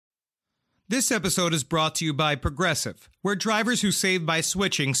This episode is brought to you by Progressive, where drivers who save by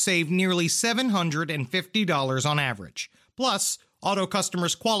switching save nearly $750 on average. Plus, auto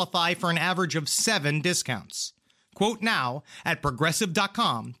customers qualify for an average of 7 discounts. Quote now at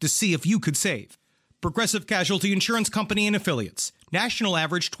Progressive.com to see if you could save. Progressive Casualty Insurance Company and Affiliates. National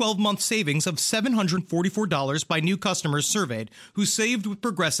average 12-month savings of $744 by new customers surveyed who saved with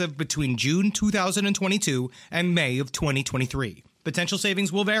Progressive between June 2022 and May of 2023. Potential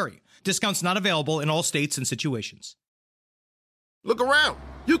savings will vary. Discounts not available in all states and situations. Look around.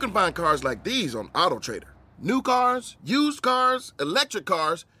 You can find cars like these on AutoTrader. New cars, used cars, electric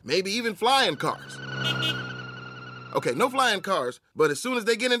cars, maybe even flying cars. Okay, no flying cars, but as soon as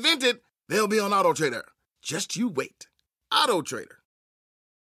they get invented, they'll be on AutoTrader. Just you wait. AutoTrader.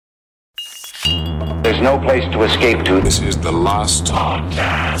 There's no place to escape to. This is the last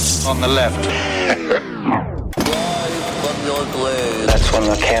podcast. On the left. That's when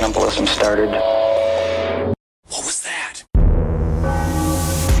the cannibalism started. What was that?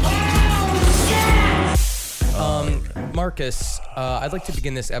 Marcus, I'd like to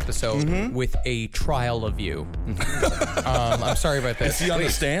begin this episode with a trial of you. I'm sorry about this. Is he on the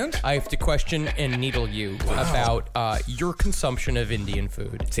stand? I have to question and needle you about your consumption of Indian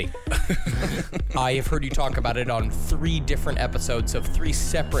food. See. I have heard you talk about it on 3 different episodes of 3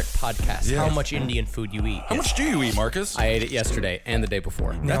 separate podcasts. Yeah. How much Indian food you eat. How much do you eat, Marcus? I ate it yesterday and the day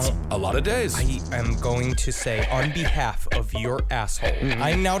before. That's a lot of days. I am going to say, on behalf of your asshole,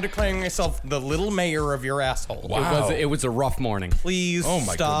 I'm now declaring myself the little mayor of your asshole. Wow. It was a rough morning. Please Oh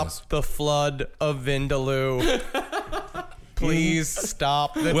my stop goodness. the flood of Vindaloo. Please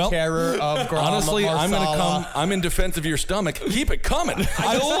stop the terror of Grandma Honestly, I'm going to Marsala. come. I'm in defense of your stomach. Keep it coming.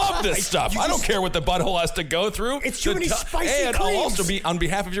 I love this stuff. I don't care what the butthole has to go through. It's too many spicy And I'll creams. also be, on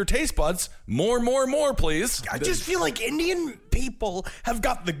behalf of your taste buds, more, please. I just feel like Indian people have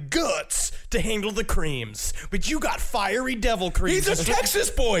got the guts to handle the creams, but you got fiery devil creams. He's a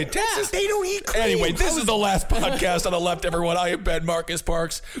Texas boy. Texas. They don't eat creams. Anyway, this is the last podcast on the left, everyone. I am Ben Marcus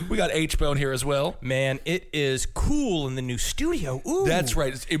Parks. We got H-Bone here as well. Man, it is cool in the new studio. Ooh. That's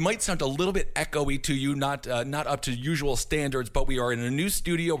right. It might sound a little bit echoey to you, not up to usual standards, but we are in a new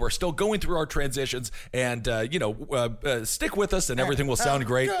studio. We're still going through our transitions, and stick with us, and everything will sound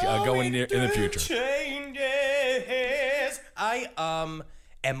great going in the future. Changes. I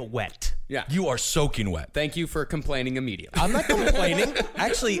am wet. Yeah. You are soaking wet. Thank you for complaining immediately. I'm not complaining.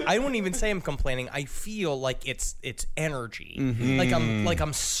 Actually, I wouldn't even say I'm complaining. I feel like it's energy. Like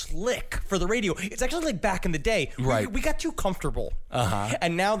I'm slick for the radio. It's actually like back in the day. Right. We got too comfortable.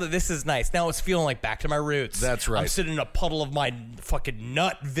 And now that this is nice, now it's feeling like back to my roots. That's right. I'm sitting in a puddle of my fucking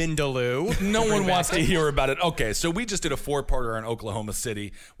nut vindaloo. No one wants to hear about it. Okay, so we just did a 4-parter on Oklahoma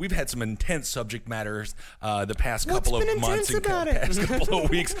City. We've had some intense subject matters the past couple of months and past couple of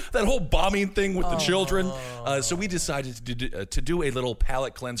weeks. That whole bombing thing with the children. So we decided to do a little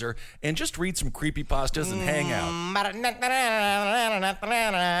palate cleanser and just read some creepypastas and hang out.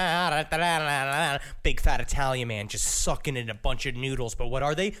 Big fat Italian man just sucking in a bunch of noodles, but what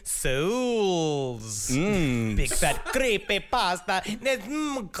are they? Souls. Big fat creepypasta.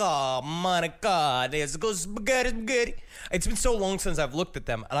 Oh my God, there's spaghetti. It's been so long since I've looked at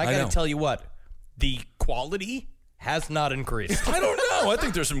them, and I gotta tell you what, the quality has not increased. I don't know. I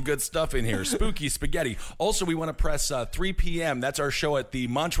think there's some good stuff in here. Spooky spaghetti. Also, we want to press 3 p.m. That's our show at the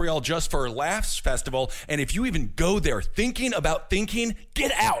Montreal Just for Laughs Festival. And if you even go there thinking about thinking,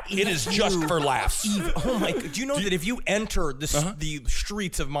 get out. It is just for laughs. Oh my God. Do you know that if you enter the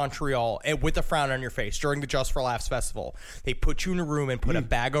streets of Montreal with a frown on your face during the Just for Laughs Festival, they put you in a room and put a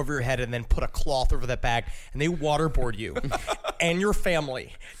bag over your head and then put a cloth over that bag and they waterboard you and your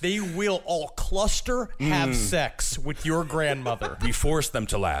family. They will all cluster, have sex with your grandmother. We force them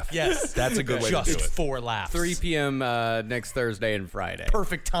to laugh. Yes. That's a good way to do it. Just for laughs. 3 p.m. Next Thursday and Friday.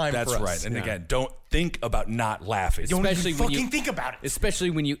 Perfect time That's for us. right. And again, don't think about not laughing. Don't Especially even when fucking you- think about it. Especially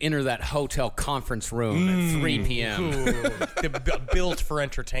when you enter that hotel conference room at 3 p.m. Built for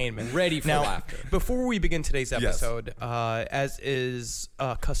entertainment. Ready for now, laughter. Before we begin today's episode, as is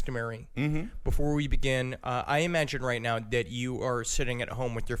customary, before we begin, I imagine right now that you are sitting at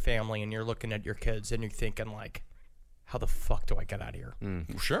home with your family and you're looking at your kids and you're thinking like, how the fuck do I get out of here?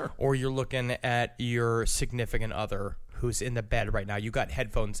 Sure. Or you're looking at your significant other who's in the bed right now. You got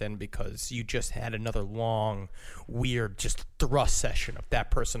headphones in because you just had another long, weird, just thrust session of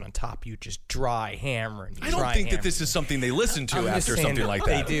that person on top. You just dry hammering. I don't think that this is something they listen to after something like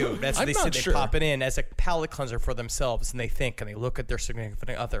that. They do. That's what they said. sure. They pop it in as a palate cleanser for themselves, and they think and they look at their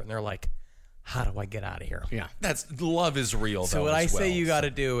significant other, and they're like, "How do I get out of here?" Yeah. That's love is real. So though, what I so. say you got to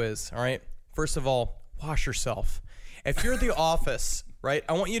do is, all right, first of all, wash yourself. If you're at the office right?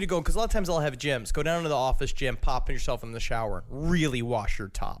 I want you to go, because a lot of times I'll have gyms. Go down to the office gym, pop yourself in the shower, really wash your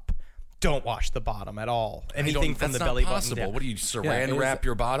top. Don't wash the bottom at all. Anything from the belly button down. What do you saran wrap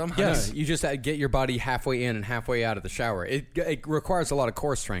your bottom? Yeah, you just get your body halfway in and halfway out of the shower. It requires a lot of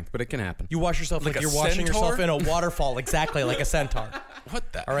core strength, but it can happen. You wash yourself like you're washing yourself in a waterfall, exactly like a centaur.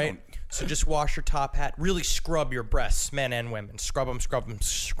 What the? All right? So just wash your top hat. Really scrub your breasts, men and women. Scrub them, scrub them,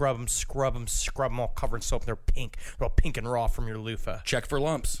 scrub them, scrub them, scrub them all covered in soap. They're pink. They're all pink and raw from your loofah. Check for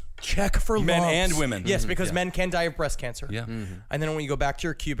lumps. Check for lumps. Men and women. Yes, because men can die of breast cancer. Yeah. Mm-hmm. And then when you go back to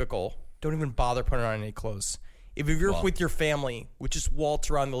your cubicle, don't even bother putting on any clothes. If you're with your family, just waltz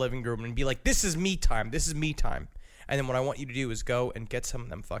around the living room and be like, this is me time. This is me time. And then what I want you to do is go and get some of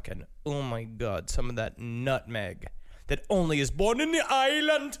them fucking, oh my God, some of that nutmeg that only is born in the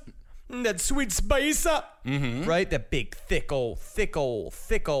island. That sweet spice, right? That big, thick old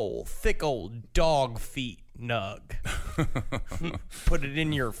dog feet nug. Put it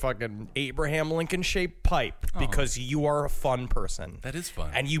in your fucking Abraham Lincoln shaped pipe because you are a fun person. That is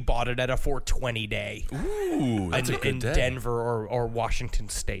fun. And you bought it at a 420 day. Ooh, that's a good in day. Denver or Washington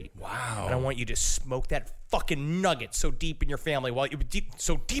State. Wow. And I want you to smoke that fucking nugget so deep in your family,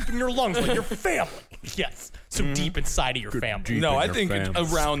 so deep in your lungs, like your family. Yes, so deep inside of your family. No, I think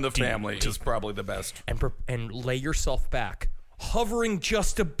around the family is probably the best. And lay yourself back, hovering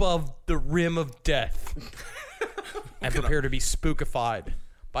just above the rim of death, and prepare to be spookified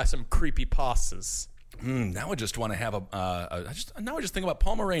by some creepypastas. Now I just want to have now I just think about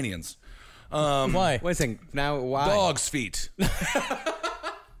Pomeranians. Why? Wait a second. Now, why? Dog's feet.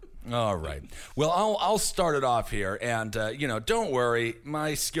 All right. Well, I'll start it off here, and don't worry,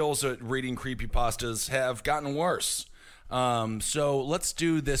 my skills at reading creepypastas have gotten worse. So let's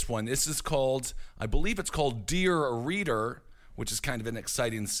do this one. This is called, I believe it's called Dear Reader, which is kind of an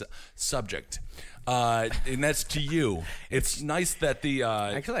exciting subject. And that's to you. It's nice that the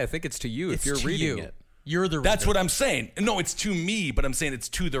Actually, I think it's to you if you're to reading you. it. You're the reader. That's what I'm saying. No, it's to me, but I'm saying it's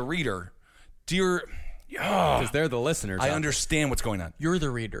to the reader. Dear, Because they're the listeners. I understand what's going on. You're the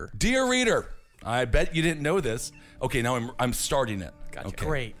reader. Dear reader, I bet you didn't know this. Okay, now I'm starting it. Gotcha. Okay.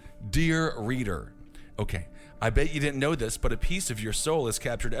 Great. Dear reader, okay, I bet you didn't know this, but a piece of your soul is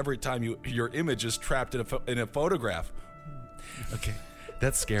captured every time your image is trapped in a photograph. Okay,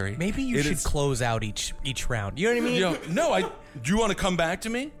 that's scary. Maybe you should close out each round. You know what I mean? No, do you want to come back to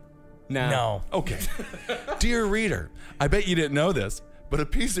me? No. Okay. Dear reader, I bet you didn't know this, but a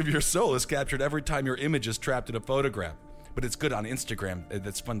piece of your soul is captured every time your image is trapped in a photograph. But it's good on Instagram.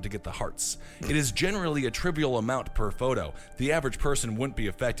 That's fun to get the hearts. It is generally a trivial amount per photo. The average person wouldn't be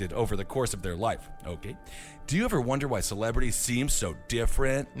affected over the course of their life. Okay. Do you ever wonder why celebrities seem so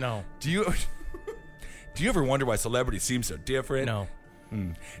different? No. Do you ever wonder why celebrities seem so different? No.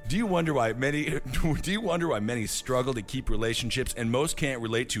 Do you wonder why many struggle to keep relationships and most can't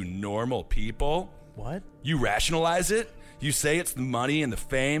relate to normal people? What? You rationalize it? You say it's the money and the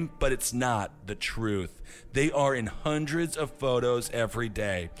fame, but it's not the truth. They are in hundreds of photos every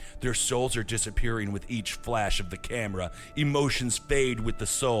day. Their souls are disappearing with each flash of the camera. Emotions fade with the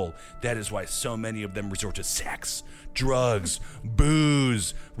soul. That is why so many of them resort to sex, drugs,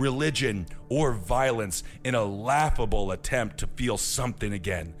 booze, religion, or violence in a laughable attempt to feel something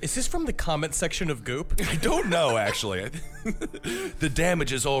again. Is this from the comment section of Goop? I don't know, actually. The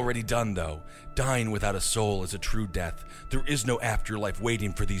damage is already done, though. Dying without a soul is a true death. There is no afterlife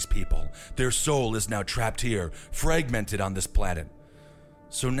waiting for these people. Their soul is now trapped here, fragmented on this planet.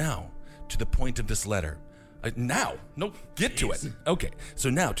 So now, to the point of this letter. Get to it. Okay, so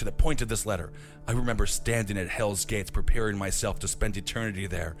now to the point of this letter. I remember standing at Hell's Gates preparing myself to spend eternity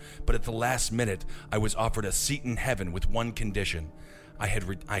there, but at the last minute, I was offered a seat in heaven with one condition. I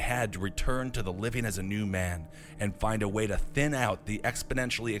had to return to the living as a new man and find a way to thin out the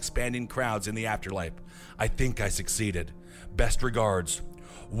exponentially expanding crowds in the afterlife. I think I succeeded. Best regards,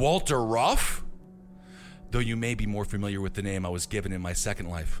 Walter Ruff? Though you may be more familiar with the name I was given in my second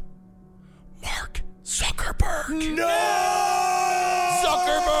life. Mark Zuckerberg. No!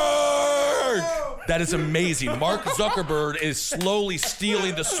 Zuckerberg! That is amazing. Mark Zuckerberg is slowly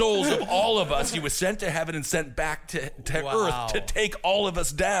stealing the souls of all of us. He was sent to heaven and sent back to Earth to take all of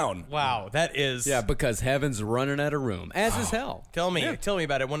us down. Wow, that is... Yeah, because heaven's running out of room, as is hell. Tell me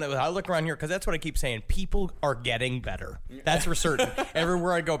about it. When I look around here, because that's what I keep saying. People are getting better. That's for certain.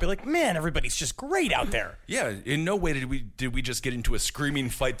 Everywhere I go, I'll be like, man, everybody's just great out there. Yeah, in no way did we just get into a screaming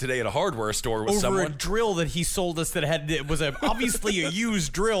fight today at a hardware store with someone. Over a drill that he sold us it was obviously a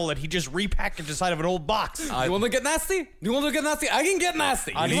used drill that he just repackaged inside of an old box. You want to get nasty? You want to get nasty? I can get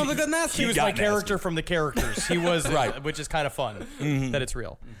nasty. You want to get nasty? He was my character from the characters. He was right, which is kind of fun that it's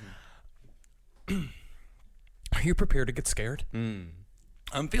real. Are you prepared to get scared?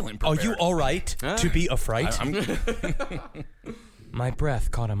 I'm feeling Are prepared. you all right to be a fright? I'm My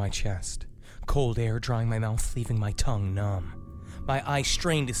breath caught on my chest. Cold air drying my mouth, leaving my tongue numb. My eyes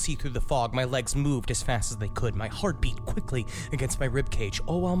strained to see through the fog. My legs moved as fast as they could. My heart beat quickly against my ribcage,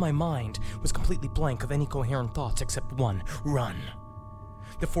 all while my mind was completely blank of any coherent thoughts except one: run.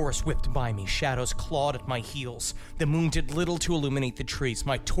 The forest whipped by me, shadows clawed at my heels. The moon did little to illuminate the trees.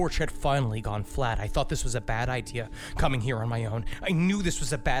 My torch had finally gone flat. I thought this was a bad idea, coming here on my own. I knew this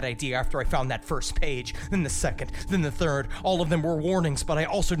was a bad idea after I found that first page, then the second, then the third. All of them were warnings, but I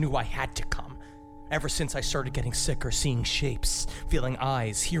also knew I had to come. Ever since I started getting sicker, seeing shapes, feeling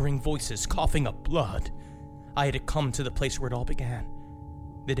eyes, hearing voices, coughing up blood, I had to come to the place where it all began.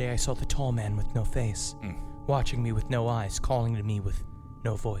 The day I saw the tall man with no face, watching me with no eyes, calling to me with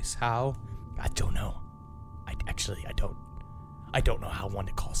no voice. How? I don't know. I don't know how one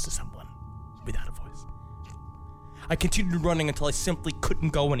calls to someone without a voice. I continued running until I simply couldn't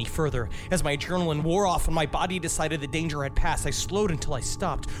go any further. As my adrenaline wore off and my body decided the danger had passed, I slowed until I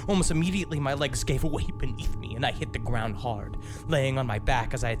stopped. Almost immediately, my legs gave way beneath me, and I hit the ground hard. Laying on my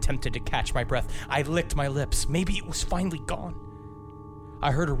back as I attempted to catch my breath, I licked my lips. Maybe it was finally gone.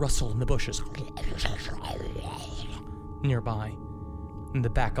 I heard a rustle in the bushes nearby, and the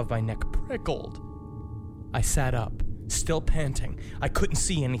back of my neck prickled. I sat up, still panting. I couldn't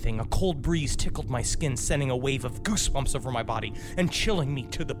see anything. A cold breeze tickled my skin, sending a wave of goosebumps over my body and chilling me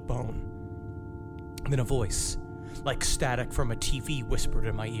to the bone. Then a voice, like static from a TV, whispered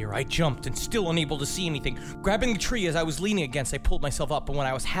in my ear. I jumped and, still unable to see anything, grabbing the tree as I was leaning against, I pulled myself up, and when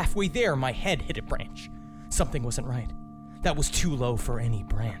I was halfway there, my head hit a branch. Something wasn't right. That was too low for any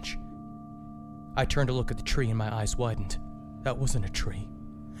branch. I turned to look at the tree and my eyes widened. That wasn't a tree.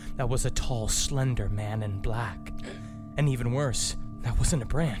 That was a tall, slender man in black. And even worse, that wasn't a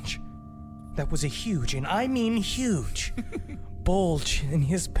branch. That was a huge, and I mean huge, bulge in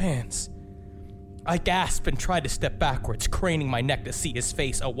his pants. I gasped and tried to step backwards, craning my neck to see his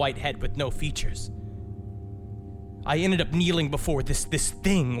face, a white head with no features. I ended up kneeling before this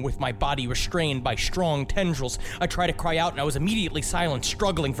thing with my body restrained by strong tendrils. I tried to cry out and I was immediately silent,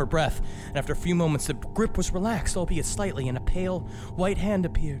 struggling for breath. And after a few moments, the grip was relaxed, albeit slightly, and a pale, white hand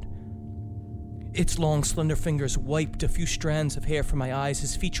appeared. Its long, slender fingers wiped a few strands of hair from my eyes.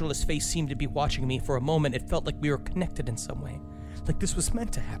 His featureless face seemed to be watching me. For a moment, it felt like we were connected in some way, like this was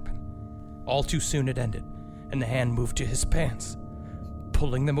meant to happen. All too soon it ended, and the hand moved to his pants,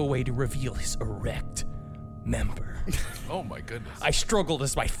 pulling them away to reveal his erect member. Oh my goodness. I struggled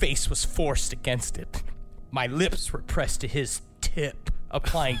as my face was forced against it. My lips were pressed to his tip,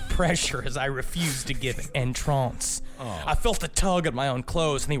 applying pressure as I refused to give entrance. I felt a tug at my own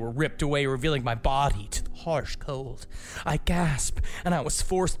clothes, and they were ripped away, revealing my body to the harsh cold. I gasped, and I was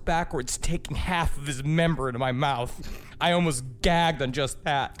forced backwards, taking half of his member into my mouth. I almost gagged on just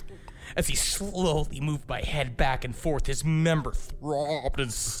that. As he slowly moved my head back and forth, his member throbbed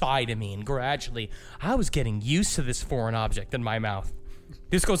inside of me, and gradually, I was getting used to this foreign object in my mouth.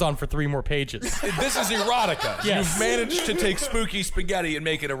 This goes on for 3 more pages. This is erotica. Yes. You've managed to take spooky spaghetti and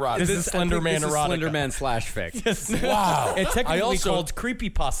make it erotica. This is Slender Man erotica. Slender Man / fic. Yes. Wow. It's technically I also- called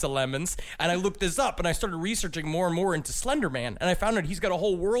Creepypasta Lemons, and I looked this up, and I started researching more and more into Slender Man, and I found out he's got a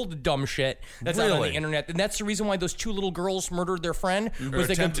whole world of dumb shit that's out on the Really? internet, and that's the reason why those 2 little girls murdered their friend. Or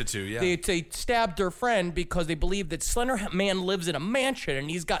attempted to, yeah. They stabbed their friend because they believe that Slender Man lives in a mansion, and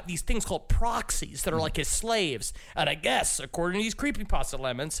he's got these things called proxies that are like his slaves, and I guess, according to these Creepypasta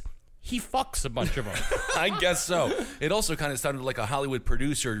Lemons, he fucks a bunch of them. I guess so. It also kind of sounded like a Hollywood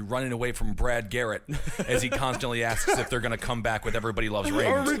producer running away from Brad Garrett as he constantly asks if they're going to come back with Everybody Loves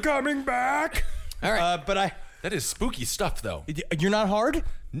Raymond. Are we coming back? All right. But That is spooky stuff, though. you're not hard?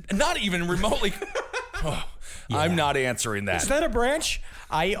 Not even remotely. Oh, I'm not answering that. Is that a branch?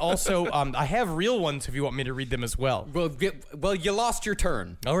 I also, I have real ones if you want me to read them as well. Well, you lost your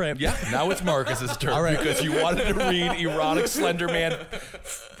turn. All right. Yeah, now it's Marcus's turn All right. because you wanted to read erotic Slender Man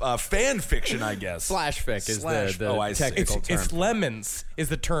fan fiction, I guess. Slash fic is Slash- the I see. technical term. It's lemons is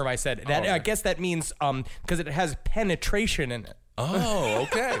the term I said. That, okay. I guess that means because it has penetration in it. Oh,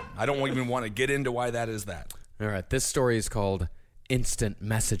 okay. I don't even want to get into why that is that. All right, this story is called Instant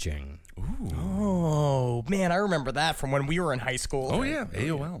Messaging. Oh, man, I remember that from when we were in high school. Oh, yeah.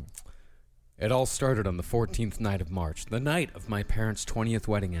 AOL. It all started on the 14th night of March, the night of my parents' 20th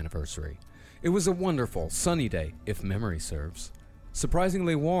wedding anniversary. It was a wonderful, sunny day, if memory serves.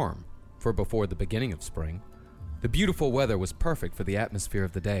 Surprisingly warm, for before the beginning of spring. The beautiful weather was perfect for the atmosphere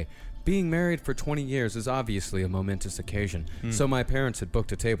of the day. Being married for 20 years is obviously a momentous occasion, so my parents had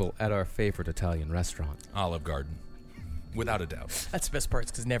booked a table at our favorite Italian restaurant. Olive Garden. Without a doubt. That's the best part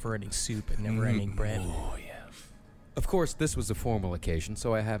because never-ending soup and never-ending bread. Oh, yeah. Of course, this was a formal occasion,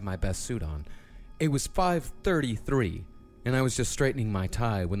 so I had my best suit on. It was 5:33, and I was just straightening my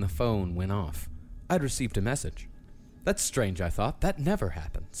tie when the phone went off. I'd received a message. That's strange, I thought. That never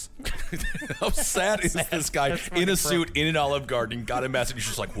happens. How sad is this guy in a suit in an Olive Garden, got a message, he's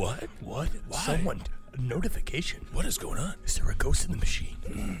just like, what? What? Why? Someone, a notification. What is going on? Is there a ghost in the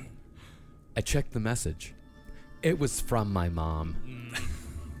machine? I checked the message. It was from my mom.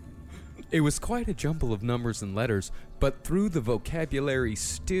 It was quite a jumble of numbers and letters, but through the vocabulary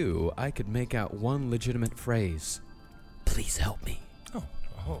stew, I could make out one legitimate phrase. Please help me.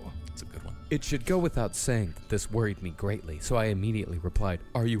 Oh, that's a good one. It should go without saying that this worried me greatly, so I immediately replied,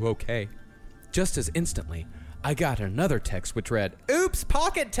 "Are you okay?" Just as instantly, I got another text which read, "Oops,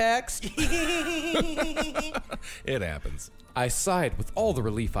 pocket text." It happens. I sighed with all the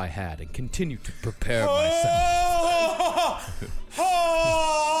relief I had and continued to prepare myself.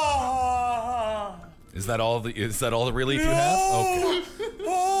 Is that all the relief you have? Okay.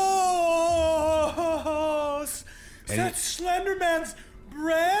 Is that Slender Man's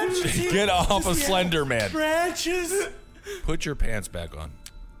branch? Get off of Slender Man. Branches. Put your pants back on.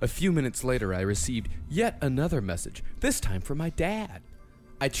 A few minutes later, I received yet another message, this time from my dad.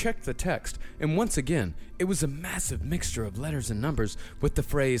 I checked the text, and once again, it was a massive mixture of letters and numbers with the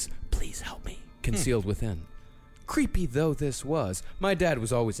phrase, "Please help me," concealed within. Creepy though this was, my dad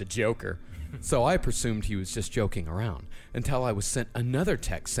was always a joker, so I presumed he was just joking around, until I was sent another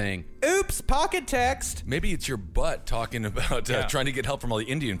text saying, "Oops, pocket text." Maybe it's your butt talking about trying to get help from all the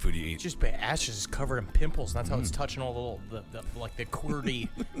Indian food you eat. Just my ass is covered in pimples, and that's how it's touching all the QWERTY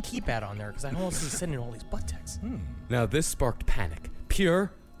keypad on there, because I almost see sending all these butt texts. Now this sparked panic.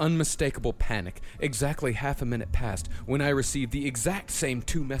 Pure, unmistakable panic. Exactly half a minute passed when I received the exact same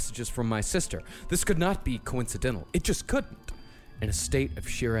two messages from my sister. This could not be coincidental. It just couldn't. In a state of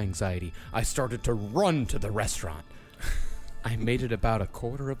sheer anxiety, I started to run to the restaurant. I made it about a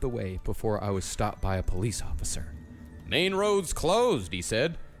quarter of the way before I was stopped by a police officer. "Main road's closed," he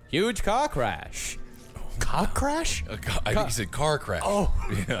said. "Huge car crash." Cock crash? I think he said car crash. Oh.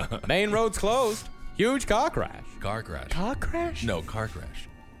 Yeah. "Main road's closed. Huge car crash." Car crash. Cock crash? No, car crash.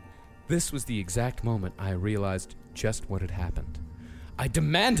 This was the exact moment I realized just what had happened. I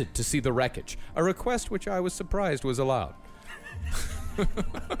demanded to see the wreckage, a request which I was surprised was allowed.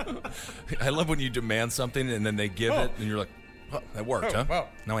 I love when you demand something and then they give it and you're like, oh, that worked, huh? wow.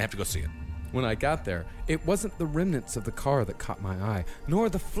 Now I have to go see it. When I got there, it wasn't the remnants of the car that caught my eye, nor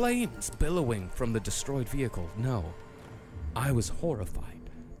the flames billowing from the destroyed vehicle, no. I was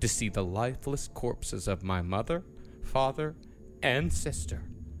horrified to see the lifeless corpses of my mother, father, and sister.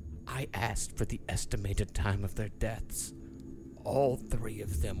 I asked for the estimated time of their deaths. All three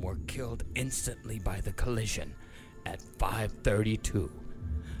of them were killed instantly by the collision at 5:32.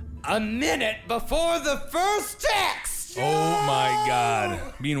 A minute before the first text! Oh my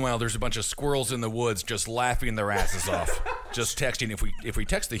God. Meanwhile, there's a bunch of squirrels in the woods just laughing their asses off. Just texting, if we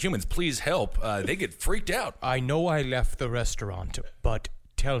text the humans, please help, they get freaked out. I know I left the restaurant, but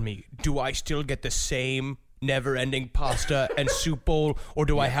tell me, do I still get the same never-ending pasta and soup bowl, or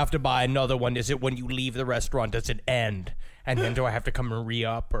do I have to buy another one? Is it when you leave the restaurant, does it end? And then do I have to come and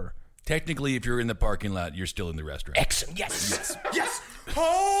re-up, or... Technically, if you're in the parking lot, you're still in the restaurant. Excellent. Yes. Yes.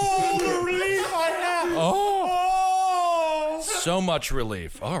 Oh, the relief I have. Oh. So much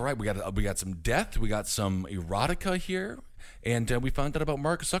relief. All right, we got some death. We got some erotica here. And we found out about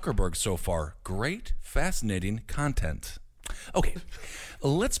Mark Zuckerberg so far. Great, fascinating content. Okay,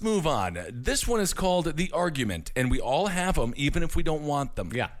 let's move on. This one is called The Argument, and we all have them, even if we don't want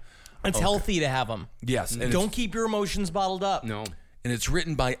them. Yeah. It's healthy to have them. Yes. And Don't keep your emotions bottled up. No. And it's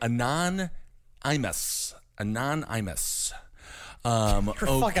written by Anon Imus. You're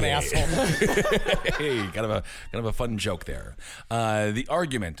a fucking asshole. Hey, kind of a fun joke there. The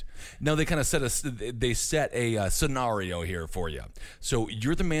Argument. Now they kind of set a scenario here for you. So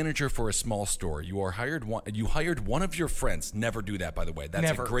you're the manager for a small store. You hired one of your friends. Never do that, by the way. That's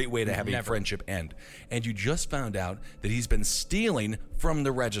Never. a great way to have a friendship end. And you just found out that he's been stealing from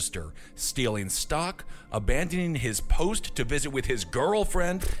the register, stealing stock, abandoning his post to visit with his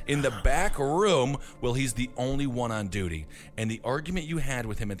girlfriend in the back room while he's the only one on duty. And the argument you had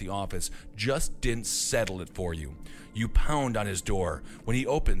with him at the office just didn't settle it for you. You pound on his door. When he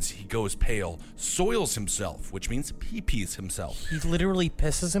opens, he goes pale, soils himself, which means pee-pees himself. He literally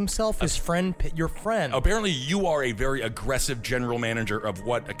pisses himself? Your friend. Apparently, you are a very aggressive general manager of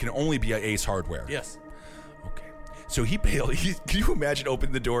what can only be an Ace Hardware. Yes. Okay. So he paled. Can you imagine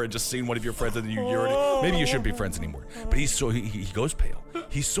opening the door and just seeing one of your friends and you urinate? Maybe you shouldn't be friends anymore. But he goes pale.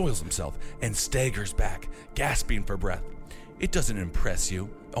 He soils himself and staggers back, gasping for breath. It doesn't impress you,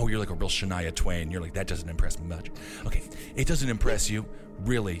 Oh, you're like a real Shania Twain. You're like, that doesn't impress me much. Okay, it doesn't impress you,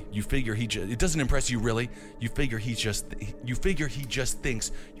 really. You figure it doesn't impress you, really. You figure he just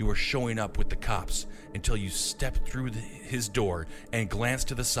thinks you are showing up with the cops until you step through his door and glance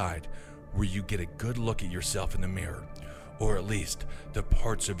to the side, where you get a good look at yourself in the mirror. Or at least the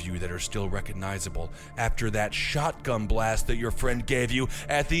parts of you that are still recognizable after that shotgun blast that your friend gave you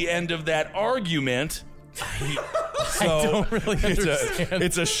at the end of that argument. I don't really understand.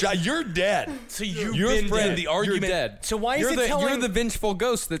 It's a shot. You're dead. So your been friend, dead. the argument. You're dead. So why is you're it the, telling? You're the vengeful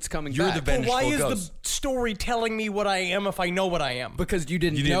ghost that's coming You're back. the vengeful why is ghost. the story telling me what I am if I know what I am? Because you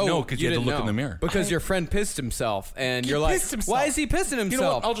didn't know because you had to look in the mirror. Because your friend pissed himself, and you're like, pissed himself. why is he pissing himself? You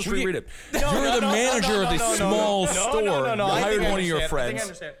know what? I'll just reread it. No, You're the manager of the small store. No. You I hired think I one of your understand. I think I friends.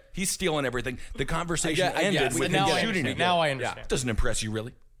 understand. He's stealing everything. The conversation ended with him now shooting him. Now I understand. Doesn't impress you,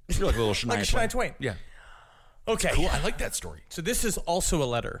 really? You're like a little Shania Like Shania Twain. Yeah. Okay. Cool. I like that story. So this is also a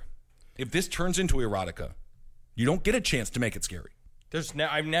letter. If this turns into erotica, you don't get a chance to make it scary.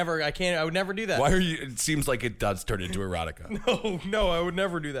 I would never do that. Why are you? It seems like it does turn into erotica. No, I would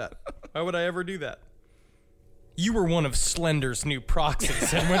never do that. Why would I ever do that? You were one of Slender's new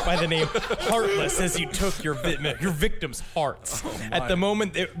proxies and went by the name Heartless as you took your victims' hearts. At the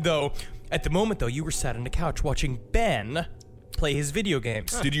moment, though, you were sat on the couch watching Ben play his video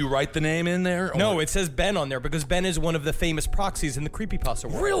games. Did you write the name in there? No, it says Ben on there because Ben is one of the famous proxies in the Creepypasta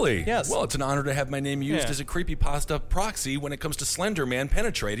world. Really? Yes. Well, it's an honor to have my name used as a Creepypasta proxy when it comes to Slender Man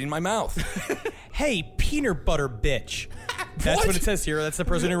penetrating my mouth. Hey, peanut butter bitch. That's what it says here. That's the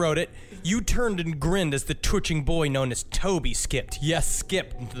person who wrote it. You turned and grinned as the twitching boy known as Toby skipped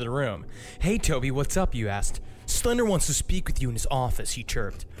into the room. Hey, Toby, what's up, you asked. Slender wants to speak with you in his office, he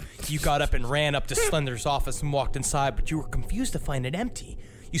chirped. You got up and ran up to Slender's office and walked inside, but you were confused to find it empty.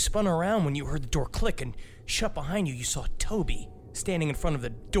 You spun around when you heard the door click and shut behind you. You saw Toby standing in front of the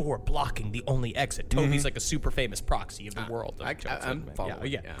door, blocking the only exit. Toby's like a super famous proxy of the world. I'm following.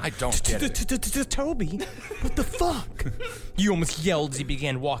 Yeah. I don't get it. Toby, what the fuck? You almost yelled as he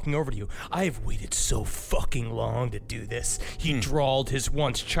began walking over to you. I've waited so fucking long to do this. He drawled, his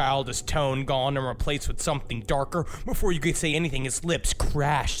once childish tone gone and replaced with something darker. Before you could say anything, his lips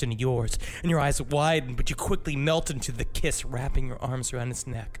crashed into yours, and your eyes widened, but you quickly melted into the kiss, wrapping your arms around his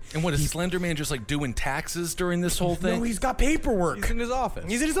neck. And what, is Slender Man just like doing taxes during this whole thing? No, he's got paperwork. He's in his office.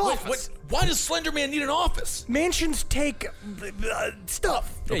 He's in his office. Why does Slender Man need an office? Mansions take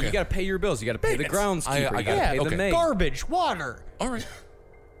stuff. Yeah, you got to pay your bills. You got to pay the groundskeeper. You got to pay the maid. Garbage, water. All right.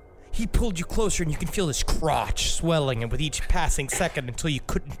 He pulled you closer, and you can feel his crotch swelling, and with each passing second, until you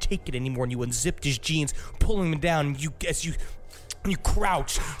couldn't take it anymore, and you unzipped his jeans, pulling them down. And you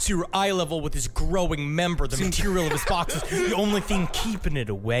crouched, so you're eye level with his growing member, the material of his boxes, the only thing keeping it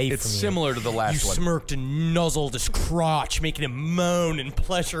away from you. It's similar to the last one. You smirked and nuzzled his crotch, making him moan in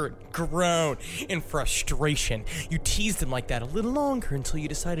pleasure and groan in frustration. You teased him like that a little longer until you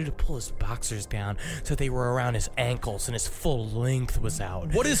decided to pull his boxers down so they were around his ankles and his full length was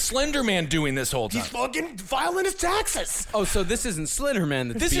out. What is Slender Man doing this whole time? He's fucking filing his taxes. Oh, so this isn't Slender Man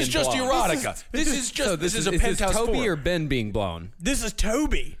that's This being is just blown. erotica. This is a is penthouse Toby 4. or Ben being blown? This is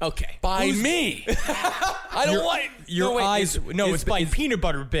Toby. Okay. By me. I don't like your eyes. It's by peanut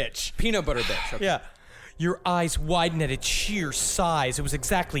butter bitch. Peanut butter bitch. Okay. Yeah. Your eyes widened at its sheer size. It was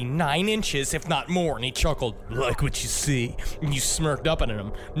exactly 9 inches, if not more, and he chuckled, like what you see. And you smirked up at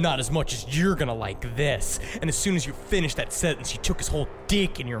him, not as much as you're gonna like this. And as soon as you finished that sentence, he took his whole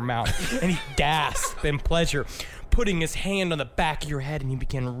dick in your mouth, and he gasped in pleasure, putting his hand on the back of your head, and he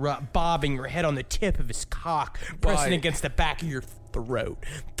began bobbing your head on the tip of his cock, pressing against the back of your throat,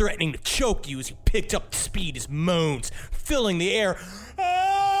 threatening to choke you as he picked up the speed, his moans filling the air.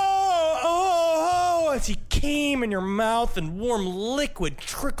 As he came in your mouth and warm liquid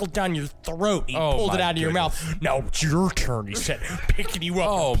trickled down your throat. He pulled it out of your mouth. Now it's your turn, he said, picking you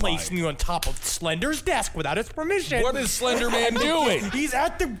up and placing you on top of Slender's desk without his permission. What is Slender Man doing? He's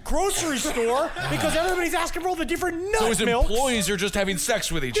at the grocery store because everybody's asking for all the different nut So his milks. employees are just having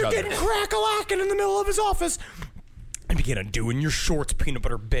sex with each You're other. getting crack-a-lacking in the middle of his office. And began undoing your shorts, peanut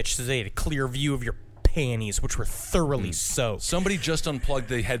butter bitch, so they had a clear view of your panties, which were thoroughly soaked. Somebody just unplugged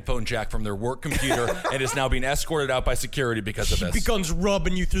the headphone jack from their work computer and is now being escorted out by security because of this. He begins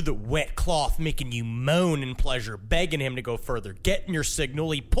rubbing you through the wet cloth, making you moan in pleasure, begging him to go further. Getting your signal,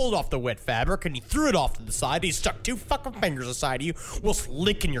 he pulled off the wet fabric and he threw it off to the side. He stuck 2 fucking fingers aside of you, whilst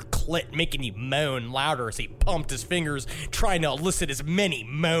licking your clit, making you moan louder as he pumped his fingers, trying to elicit as many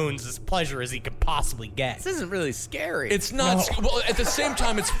moans as pleasure as he could possibly get. This isn't really scary. It's not. Well, at the same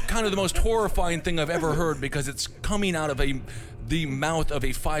time, it's kind of the most horrifying thing I've ever ever heard because it's coming out of the mouth of a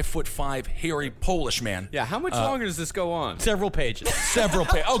 5'5" hairy Polish man. Yeah, how much longer does this go on? Several pages.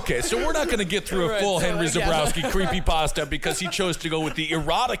 Okay, so we're not going to get through a full Henry Zebrowski creepypasta because he chose to go with the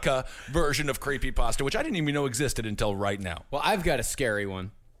erotica version of creepypasta, which I didn't even know existed until right now. Well, I've got a scary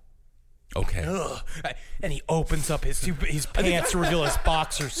one. Okay. Ugh. And he opens up his pants to reveal his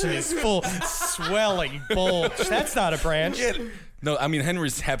boxers and his full swelling bulge. That's not a branch. No, I mean,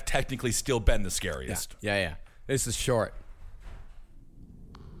 Henry's have technically still been the scariest. Yeah. This is short.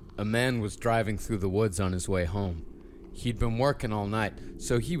 A man was driving through the woods on his way home. He'd been working all night,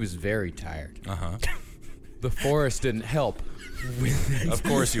 so he was very tired. Uh-huh. The forest didn't help. Of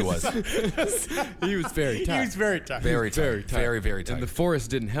course he was. He was very tired. He was very tired. Very tired. Very tired. And the forest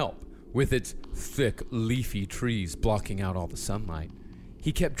didn't help. With its thick, leafy trees blocking out all the sunlight,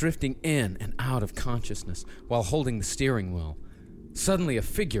 he kept drifting in and out of consciousness while holding the steering wheel. Suddenly, a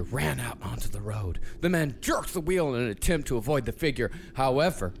figure ran out onto the road. The man jerked the wheel in an attempt to avoid the figure.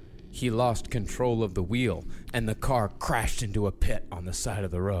 However, he lost control of the wheel, and the car crashed into a pit on the side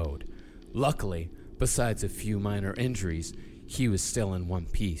of the road. Luckily, besides a few minor injuries, he was still in one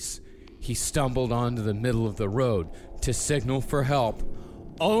piece. He stumbled onto the middle of the road to signal for help,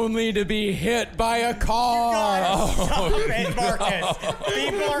 only to be hit by a car. Stop it, Marcus.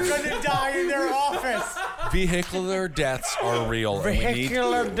 People are going to die in their office. Vehicular deaths are real.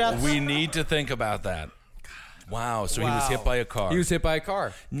 Vehicular deaths. We need to think about that. Wow, so he was hit by a car. He was hit by a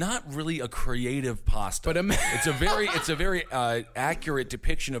car. Not really a creative pasta, But it's a very accurate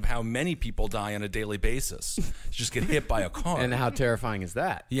depiction of how many people die on a daily basis. Just get hit by a car. And how terrifying is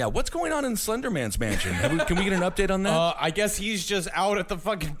that? Yeah, what's going on in Slenderman's mansion? Can we get an update on that? I guess he's just out at the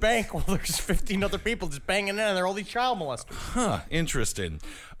fucking bank while there's 15 other people just banging in, and they're all these child molesters. Huh, interesting.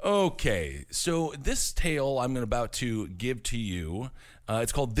 Okay, so this tale I'm about to give to you,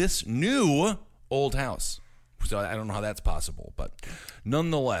 it's called This New Old House. So I don't know how that's possible, but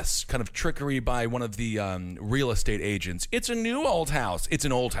nonetheless, kind of trickery by one of the real estate agents. It's a new old house. It's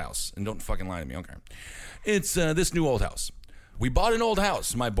an old house. And don't fucking lie to me, okay? It's this new old house. We bought an old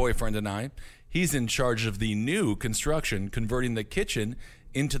house, my boyfriend and I. He's in charge of the new construction, converting the kitchen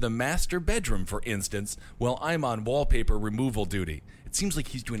into the master bedroom, for instance, while I'm on wallpaper removal duty. It seems like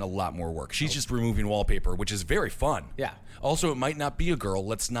he's doing a lot more work. She's just removing wallpaper, which is very fun. Yeah. Also, it might not be a girl.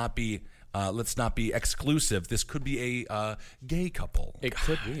 Let's not be exclusive. This could be a gay couple. It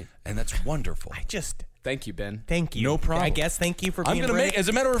could be. And that's wonderful. Thank you, Ben. Thank you. No problem. I guess thank you for being make, as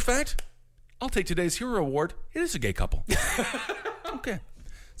a matter of fact, I'll take today's hero award. It is a gay couple. Okay.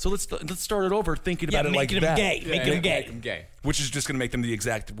 So let's start it over thinking about it like that. Make them gay. Which is just going to make them the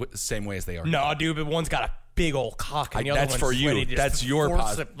exact same way as they are. No, dude, but one's got a big old cock, and the other that's one's for you. ready to That's just your force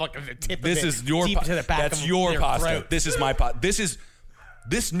pasta. This is your pasta. That's your pasta. Throat. This is my pasta. This is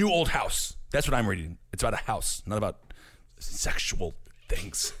this new old house. That's what I'm reading. It's about a house, not about sexual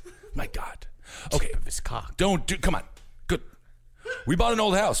things. My God. Okay. Tip of his cock. Come on. Good. We bought an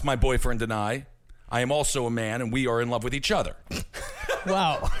old house, my boyfriend and I. I am also a man, and we are in love with each other.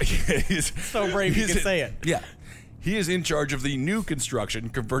 Wow. So brave you can say it. Yeah. He is in charge of the new construction,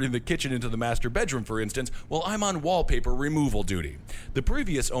 converting the kitchen into the master bedroom, for instance, while I'm on wallpaper removal duty. The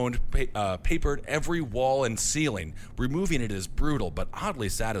previous owner papered every wall and ceiling. Removing it is brutal, but oddly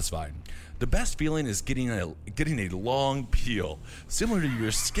satisfying. The best feeling is getting a long peel, similar to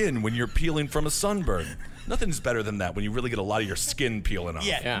your skin when you're peeling from a sunburn. Nothing's better than that when you really get a lot of your skin peeling off.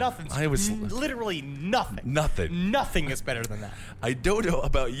 Yeah. Nothing's literally nothing. Nothing is better than that. I don't know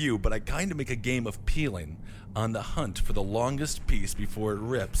about you, but I kind of make a game of peeling on the hunt for the longest piece before it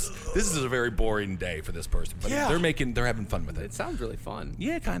rips. This is a very boring day for this person, but they're having fun with it. It sounds really fun.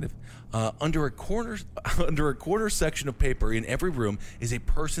 Yeah, kind of. Under a corner section of paper in every room is a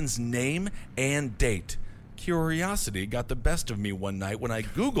person's name and date. Curiosity got the best of me one night when I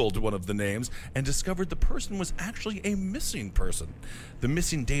Googled one of the names and discovered the person was actually a missing person. The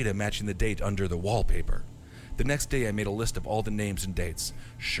missing data matching the date under the wallpaper. The next day I made a list of all the names and dates.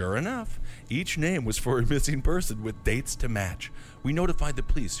 Sure enough, each name was for a missing person with dates to match. We notified the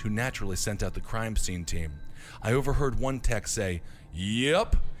police, who naturally sent out the crime scene team. I overheard one text say,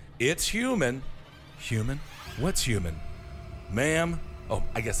 "Yep, it's human." Human? What's human? Ma'am? Oh,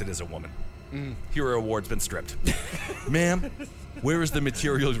 I guess it is a woman. Hero award's been stripped. Ma'am, where is the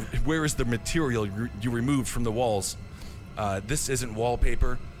material you removed from the walls? This isn't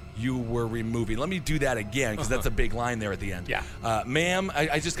wallpaper. You were removing. Let me do that again, because that's a big line there at the end. Yeah. Ma'am,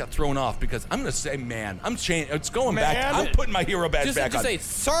 I just got thrown off because I'm going to say man. I'm changing. It's going back. I'm putting my hero badge back on. Just say,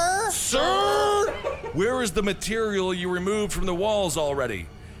 sir. Sir, where is the material you removed from the walls already?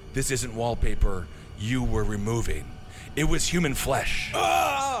 This isn't wallpaper. You were removing. It was human flesh.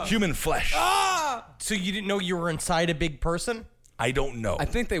 Human flesh. So you didn't know you were inside a big person? I don't know. I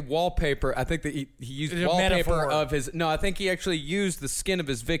think they wallpaper. I think that he used It's a wallpaper metaphor. of his. No, I think he actually used the skin of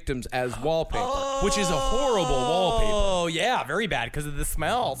his victims as wallpaper. Which is a horrible wallpaper. Oh, yeah, very bad because of the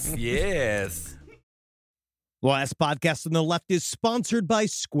smells. Yes. Last podcast on the left is sponsored by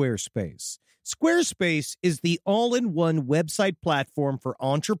Squarespace. Squarespace is the all-in-one website platform for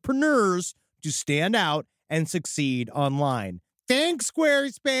entrepreneurs to stand out and succeed online. Thanks,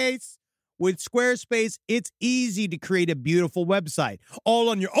 Squarespace! With Squarespace, it's easy to create a beautiful website, all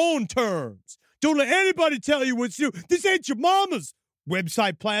on your own terms. Don't let anybody tell you what to do. This ain't your mama's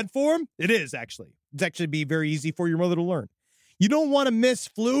website platform. It is, actually. It's actually be very easy for your mother to learn. You don't want to miss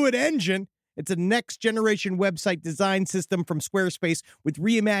Fluid Engine. It's a next-generation website design system from Squarespace with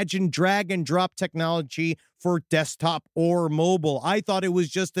reimagined drag-and-drop technology for desktop or mobile. I thought it was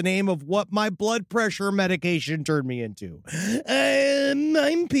just the name of what my blood pressure medication turned me into.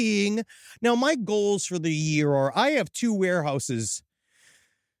 I'm peeing. Now, my goals for the year are I have 2 warehouses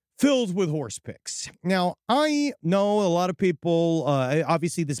filled with horse picks. Now, I know a lot of people,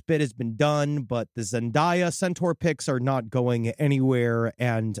 obviously this bit has been done, but the Zendaya Centaur picks are not going anywhere,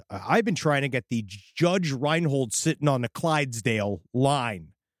 and I've been trying to get the Judge Reinhold sitting on the Clydesdale line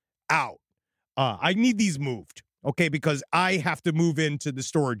out. I need these moved, okay, because I have to move into the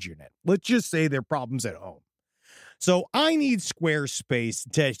storage unit. Let's just say there are problems at home. So I need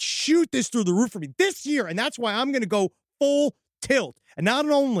Squarespace to shoot this through the roof for me this year, and that's why I'm going to go full tilt. And not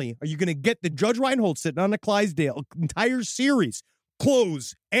only are you going to get the Judge Reinhold sitting on the Clydesdale entire series,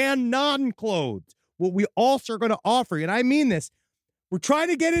 clothes and non-clothes, what we also are going to offer, and I mean this, we're trying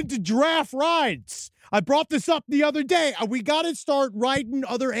to get into giraffe rides. I brought this up the other day. We got to start riding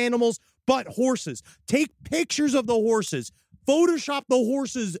other animals but horses. Take pictures of the horses. Photoshop the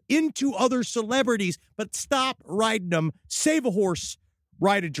horses into other celebrities, but stop riding them. Save a horse,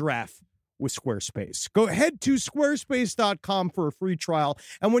 ride a giraffe with Squarespace. Go ahead to squarespace.com for a free trial.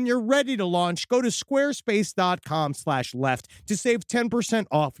 And when you're ready to launch, go to squarespace.com/left to save 10%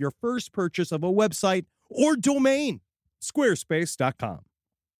 off your first purchase of a website or domain. Squarespace.com.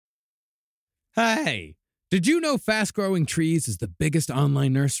 Hey, did you know Fast Growing Trees is the biggest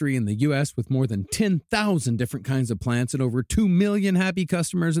online nursery in the U.S. with more than 10,000 different kinds of plants and over 2 million happy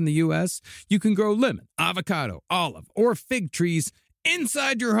customers in the U.S.? You can grow lemon, avocado, olive, or fig trees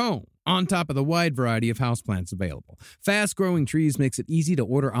inside your home, on top of the wide variety of houseplants available. Fast Growing Trees makes it easy to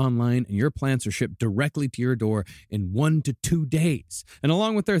order online, and your plants are shipped directly to your door in 1 to 2 days. And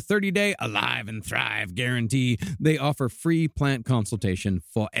along with their 30-day Alive and Thrive guarantee, they offer free plant consultation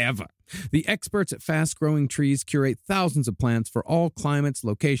forever. The experts at Fast Growing Trees curate thousands of plants for all climates,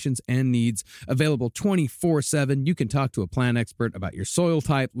 locations, and needs. Available 24/7, you can talk to a plant expert about your soil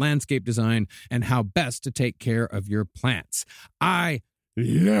type, landscape design, and how best to take care of your plants. I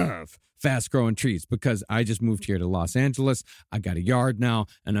love Fast Growing Trees because I just moved here to Los Angeles. I got a yard now,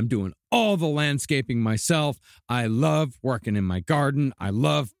 and I'm doing all the landscaping myself. I love working in my garden. I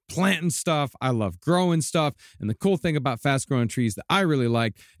love planting stuff. I love growing stuff. And the cool thing about Fast Growing Trees that I really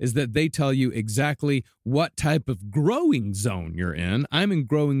like is that they tell you exactly what type of growing zone you're in. I'm in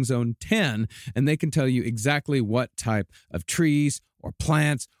growing zone 10, and they can tell you exactly what type of trees or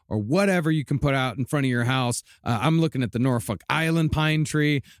plants or whatever you can put out in front of your house. I'm looking at the Norfolk Island pine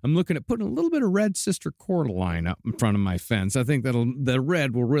tree. I'm looking at putting a little bit of red sister cordyline up in front of my fence. I think the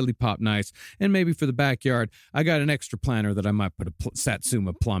red will really pop nice. And maybe for the backyard, I got an extra planter that I might put a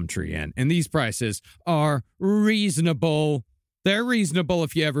Satsuma plum tree in. And these prices are reasonable. They're reasonable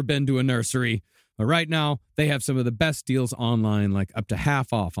if you ever been to a nursery. But right now, they have some of the best deals online, like up to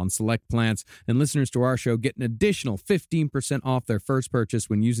half off on select plants. And listeners to our show get an additional 15% off their first purchase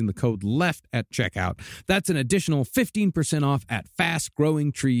when using the code LEFT at checkout. That's an additional 15% off at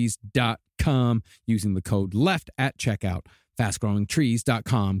fastgrowingtrees.com using the code LEFT at checkout.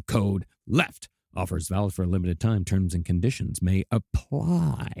 Fastgrowingtrees.com, code LEFT. Offers valid for a limited time. Terms and conditions may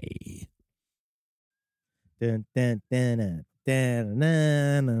apply. Dun, dun, dun, dun.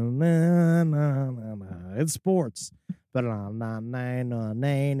 It's sports.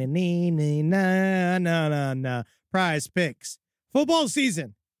 Prize picks. Football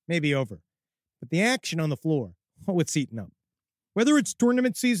season may be over, but the action on the floor, it's heating up. Whether it's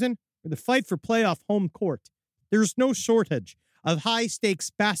tournament season or the fight for playoff home court, there's no shortage of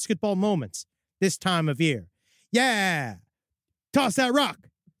high-stakes basketball moments this time of year. Yeah! Toss that rock.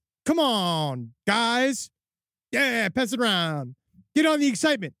 Come on, guys. Yeah, pass it around. Get on the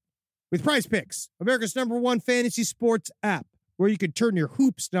excitement with Prize Picks, America's #1 fantasy sports app, where you can turn your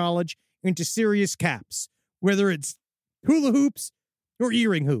hoops knowledge into serious caps. Whether it's hula hoops or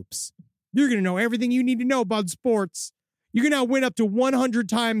earring hoops, you're going to know everything you need to know about sports. You can now win up to 100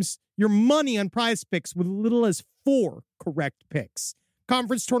 times your money on Prize Picks with little as 4 correct picks.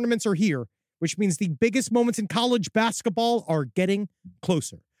 Conference tournaments are here, which means the biggest moments in college basketball are getting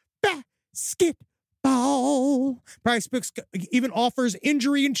closer. Basketball. Prize Picks even offers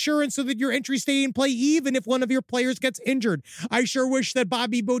injury insurance so that your entries stay in play even if one of your players gets injured. I sure wish that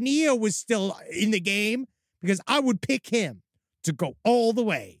Bobby Bonilla was still in the game because I would pick him to go all the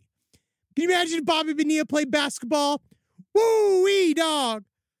way. Can you imagine if Bobby Bonilla played basketball? Woo-wee, dog.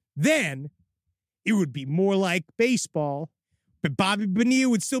 Then it would be more like baseball, but Bobby Bonilla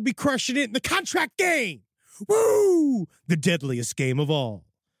would still be crushing it in the contract game. Woo! The deadliest game of all.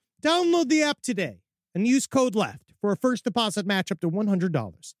 Download the app today and use code LEFT for a first deposit match up to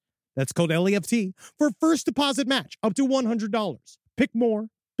 $100. That's code LEFT for a first deposit match up to $100. Pick more,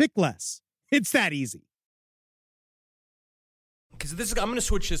 pick less. It's that easy. Because I'm going to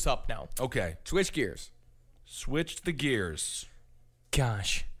switch this up now. Okay. Switch gears. Switch the gears.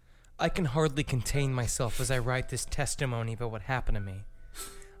 Gosh, I can hardly contain myself as I write this testimony about what happened to me.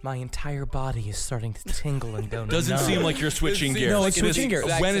 My entire body is starting to tingle and go numb. Doesn't seem like you're switching gears. No, it's switching gears.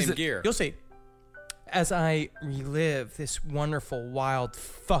 When is it? Gear. You'll see. As I relive this wonderful, wild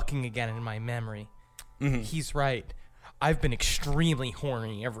fucking again in my memory, he's right. I've been extremely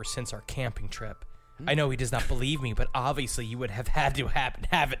horny ever since our camping trip. I know he does not believe me, but obviously you would have had to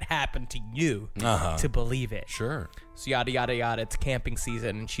have it happen to you to believe it. Sure. So yada, yada, yada. It's camping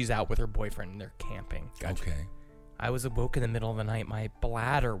season, and she's out with her boyfriend, and they're camping. Gotcha. Okay. I was awoke in the middle of the night. My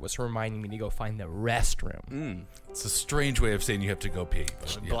bladder was reminding me to go find the restroom. It's a strange way of saying you have to go pee.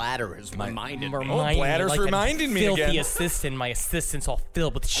 Bladder is reminded me. Bladder's reminding me again. Filthy assistant. My assistant's all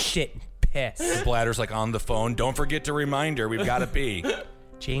filled with shit and piss. The bladder's like on the phone. Don't forget to remind her we've got to pee.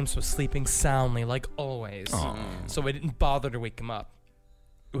 James was sleeping soundly, like always, so I didn't bother to wake him up.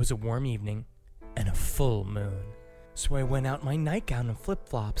 It was a warm evening and a full moon. So I went out in my nightgown and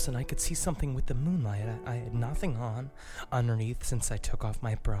flip-flops, and I could see something with the moonlight. I had nothing on underneath since I took off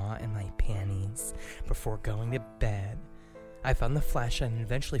my bra and my panties before going to bed. I found the flashlight and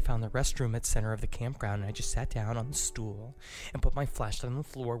eventually found the restroom at the center of the campground, and I just sat down on the stool and put my flashlight on the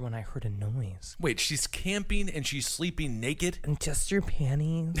floor when I heard a noise. Wait, she's camping and she's sleeping naked? And just your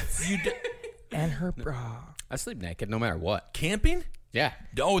panties and her bra. I sleep naked no matter what. Camping? Yeah.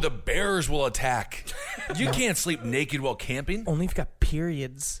 Oh, the bears will attack. You can't sleep naked while camping. Only if you've got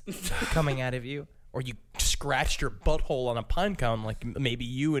periods coming out of you, or you scratched your butthole on a pine cone like maybe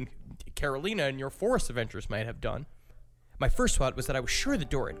you and Carolina in your forest adventures might have done. My first thought was that I was sure the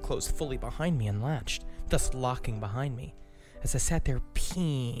door had closed fully behind me and latched, thus locking behind me. As I sat there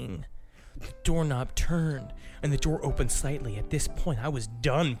peeing, the doorknob turned, and the door opened slightly. At this point, I was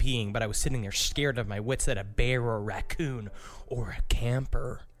done peeing, but I was sitting there scared of my wits that a bear or a raccoon or a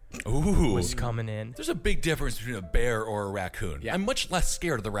camper was coming in. There's a big difference between a bear or a raccoon. Yeah. I'm much less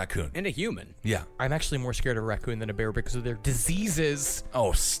scared of the raccoon. And a human. Yeah. I'm actually more scared of a raccoon than a bear because of their diseases.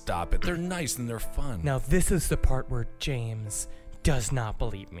 Oh, stop it. They're nice and they're fun. Now, this is the part where James does not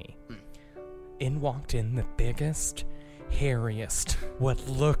believe me. In walked in the biggest, hairiest, what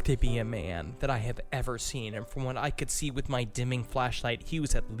looked to be a man that I have ever seen. And from what I could see with my dimming flashlight, he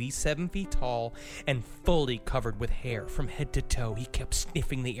was at least 7 feet tall and fully covered with hair from head to toe. He kept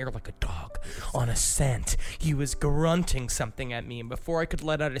sniffing the air like a dog on a scent. He was grunting something at me, and before I could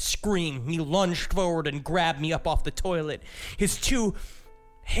let out a scream, he lunged forward and grabbed me up off the toilet. His two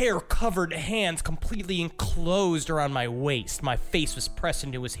hair-covered hands completely enclosed around my waist. My face was pressed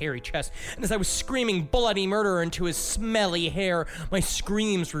into his hairy chest, and as I was screaming bloody murder into his smelly hair, my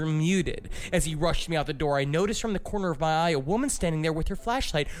screams were muted. As he rushed me out the door, I noticed from the corner of my eye a woman standing there with her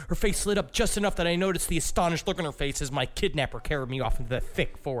flashlight. Her face lit up just enough that I noticed the astonished look on her face as my kidnapper carried me off into the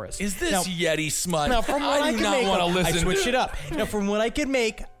thick forest. Is this Yeti smut? Now, from what I do could not make want to of, listen. I switched it up. Now, from what I could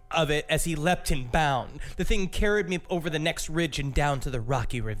make of it, as he leapt and bound, the thing carried me over the next ridge and down to the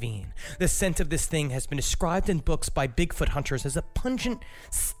rocky ravine. The scent of this thing has been described in books by Bigfoot hunters as a pungent,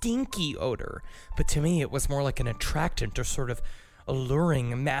 stinky odor, but to me it was more like an attractant or sort of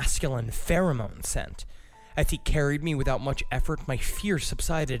alluring masculine pheromone scent. As he carried me without much effort, my fear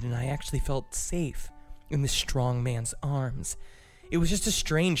subsided and I actually felt safe in the strong man's arms. It was just a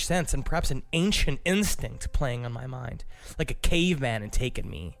strange sense and perhaps an ancient instinct playing on my mind, like a caveman had taken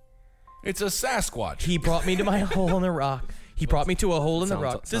me. It's a Sasquatch. He brought me to my hole in the rock. He brought me to a hole in the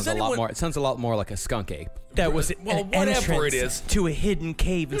rock. It sounds a lot more like a skunk ape. That was Well, an whatever entrance it is. to a hidden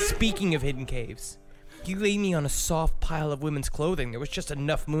cave. And speaking of hidden caves, he laid me on a soft pile of women's clothing. There was just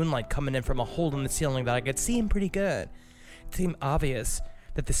enough moonlight coming in from a hole in the ceiling that I could see him pretty good. It seemed obvious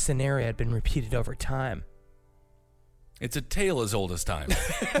that this scenario had been repeated over time. It's a tale as old as time.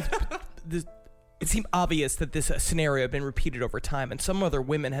 It seemed obvious that this scenario had been repeated over time, and some other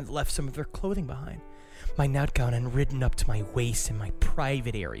women had left some of their clothing behind. My nightgown had ridden up to my waist, and my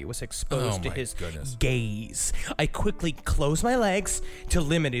private area was exposed to his gaze. I quickly closed my legs to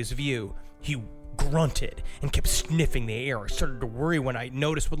limit his view. He grunted and kept sniffing the air. I started to worry when I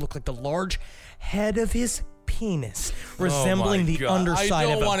noticed what looked like the large head of his penis, resembling the underside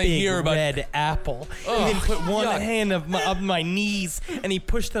of a big red apple. And then put one hand of my knees, and he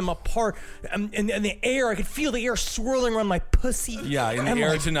pushed them apart. And in the air, I could feel the air swirling around my pussy. Yeah, in the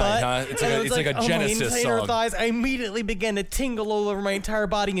air tonight, huh? It's like a Genesis song. Thighs. I immediately began to tingle all over my entire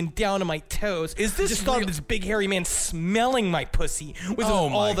body and down to my toes. Is this just thought of this big hairy man smelling my pussy, which is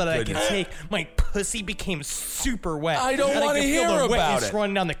all that I could take. My pussy became super wet. I don't want to hear about it.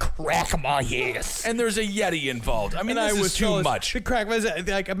 Running down the crack of my ass. And there's a Yeti involved. I mean, this is too much. The crack was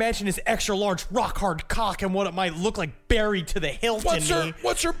like, imagine his extra large rock hard cock and what it might look like buried to the hilt.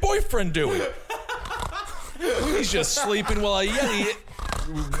 What's her boyfriend doing? He's just sleeping while a Yeti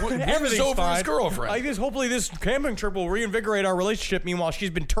wins over his girlfriend. I guess hopefully this camping trip will reinvigorate our relationship. Meanwhile,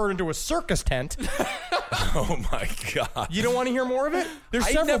 she's been turned into a circus tent. Oh my God! You don't want to hear more of it? There's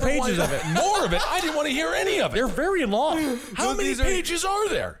several pages of it. More of it? I didn't want to hear any of it. They're very long. How many pages are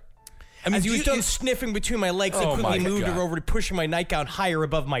there? I mean, as he was done sniffing between my legs, I quickly moved her over to pushing my nightgown higher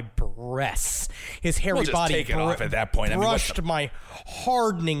above my breasts. His hairy body take it off at that point. Brushed my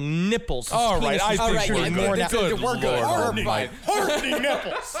hardening nipples. All right, we're good. Hardening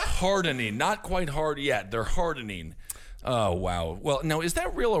nipples. Hardening, not quite hard yet. They're hardening. Oh wow! Well, now is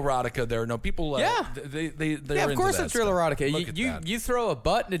that real erotica? There, no people. They're of course it's real erotica. You you throw a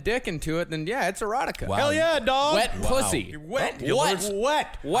butt and a dick into it, then yeah, it's erotica. Wow. Hell yeah, dog! Wet pussy. Wet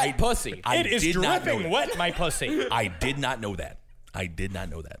Pussy. It is dripping wet, my pussy. I did not know that.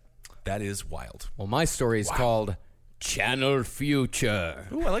 That is wild. Well, my story is called Channel Future.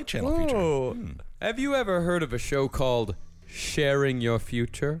 Ooh, I like Channel Future. Have you ever heard of a show called Sharing Your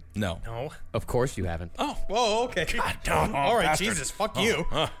Future? No. Of course you haven't. Oh, whoa, okay. God, all right, bastard. Jesus, fuck you.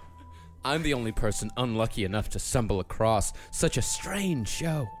 I'm the only person unlucky enough to stumble across such a strange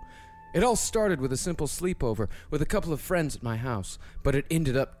show. It all started with a simple sleepover with a couple of friends at my house, but it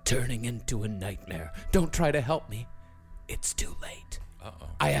ended up turning into a nightmare. Don't try to help me. It's too late. Uh-oh.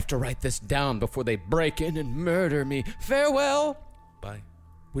 I have to write this down before they break in and murder me. Farewell. Bye.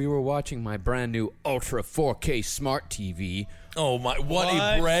 We were watching my brand new Ultra 4K smart TV. Oh my, what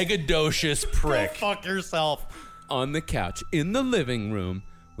a braggadocious prick. Go fuck yourself. On the couch in the living room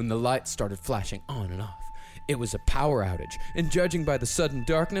when the lights started flashing on and off. It was a power outage, and judging by the sudden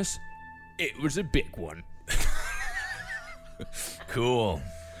darkness, it was a big one. Cool.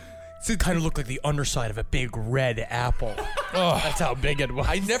 It kind of looked like the underside of a big red apple. That's how big it was.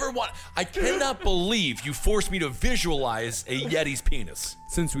 I cannot believe you forced me to visualize a Yeti's penis.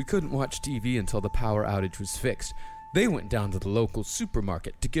 Since we couldn't watch TV until the power outage was fixed, they went down to the local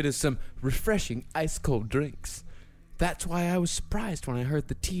supermarket to get us some refreshing ice-cold drinks. That's why I was surprised when I heard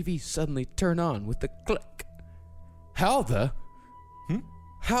the TV suddenly turn on with a click. How the?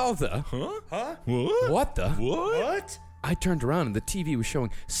 What the? What? I turned around and the TV was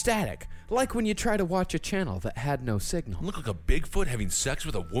showing static, like when you try to watch a channel that had no signal. Look like a Bigfoot having sex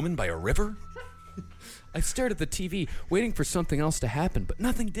with a woman by a river? I stared at the TV, waiting for something else to happen, but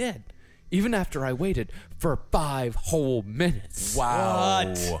nothing did. Even after I waited for 5 whole minutes. Wow.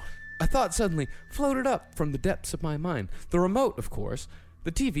 What? A thought suddenly floated up from the depths of my mind. The remote, of course.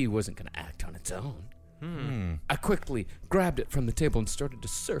 The TV wasn't going to act on its own. I quickly grabbed it from the table and started to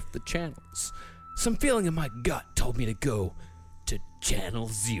surf the channels. Some feeling in my gut told me to go to Channel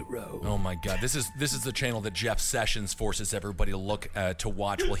 0. Oh my God! This is the channel that Jeff Sessions forces everybody to look to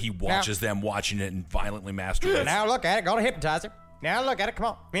watch while he watches them watching it and violently masturbates. Now look at it. Go to hypnotizer. Now look at it. Come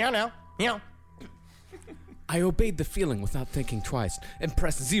on. Meow now. Meow. I obeyed the feeling without thinking twice and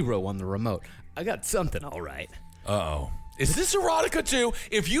pressed 0 on the remote. I got something all right. Uh-oh. Is this erotica too?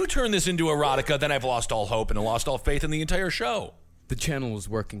 If you turn this into erotica, then I've lost all hope and lost all faith in the entire show. The channel was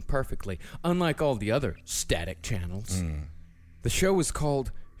working perfectly, unlike all the other static channels. The show was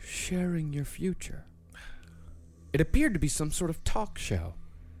called Sharing Your Future. It appeared to be some sort of talk show.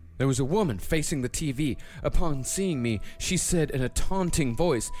 There was a woman facing the TV. Upon seeing me, she said in a taunting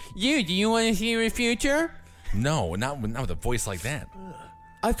voice, do you want to see your future? No, not with a voice like that.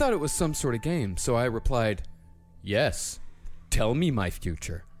 I thought it was some sort of game, so I replied, yes, tell me my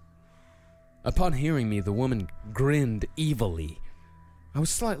future. Upon hearing me, the woman grinned evilly. I was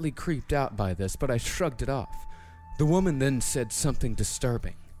slightly creeped out by this, but I shrugged it off. The woman then said something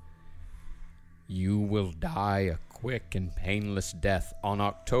disturbing. You will die a quick and painless death on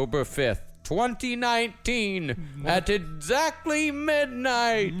October 5th, 2019, at exactly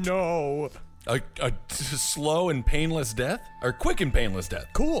midnight. No. A slow and painless death? Or quick and painless death?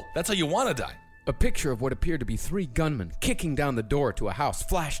 Cool. That's how you want to die. A picture of what appeared to be 3 gunmen kicking down the door to a house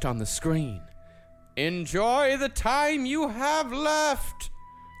flashed on the screen. Enjoy the time you have left.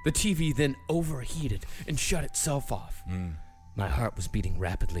 The TV then overheated and shut itself off. My heart was beating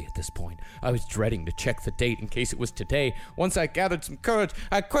rapidly at this point. I was dreading to check the date in case it was today. Once I gathered some courage,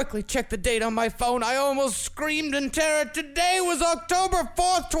 I quickly checked the date on my phone. I almost screamed in terror. Today was October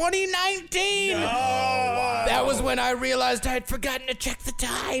 4th, 2019. No. That was when I realized I had forgotten to check the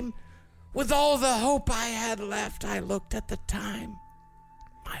time. With all the hope I had left, I looked at the time.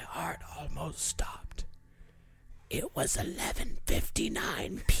 My heart almost stopped. It was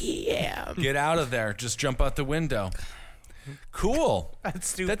 11:59 p.m. Get out of there. Just jump out the window. Cool. That's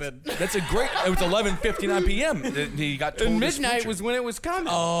stupid. That's a great. It was 11:59 p.m. He got told midnight was when it was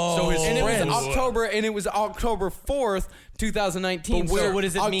coming. Oh, so his friends. It was October 4th, 2019. But what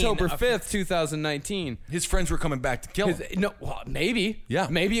does it mean? October 5th, 2019. His friends were coming back to kill him. Maybe. Yeah.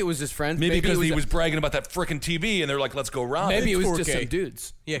 Maybe it was his friends. Maybe because he was bragging about that frickin' TV, and they're like, "Let's go rob." Maybe it was just okay. some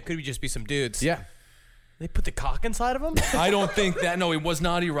dudes. Yeah, could just be some dudes. Yeah. They put the cock inside of him? I don't think that. No, it was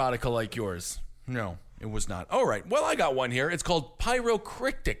not erotica like yours. No. It was not. All right. Well, I got one here. It's called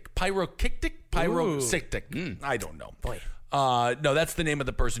pyrocryptic. Pyrocystic. I don't know. Boy. No, that's the name of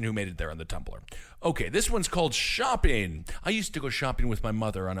the person who made it there on the Tumblr. Okay, this one's called shopping. I used to go shopping with my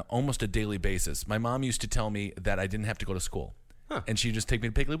mother on almost a daily basis. My mom used to tell me that I didn't have to go to school. Huh. And she'd just take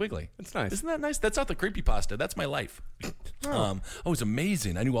me to Piggly Wiggly. That's nice. Isn't that nice? That's not the creepypasta. That's my life. It was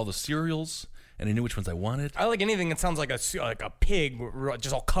amazing. I knew all the cereals. And I knew which ones I wanted. I like anything that sounds like a pig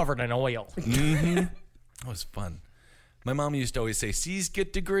just all covered in oil. Mm-hmm. That was fun. My mom used to always say, C's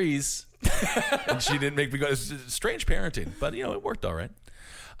get degrees. And she didn't make me go. It's strange parenting, but, it worked all right.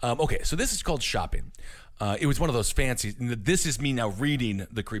 Okay, so this is called shopping. It was one of those fancy. This is me now reading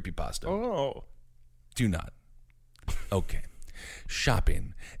the creepypasta. Oh. Do not. Okay.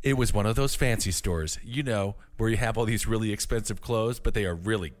 Shopping. It was one of those fancy stores, where you have all these really expensive clothes, but they are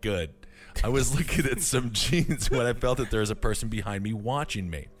really good. I was looking at some jeans when I felt that there was a person behind me watching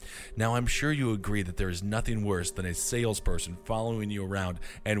me. Now, I'm sure you agree that there is nothing worse than a salesperson following you around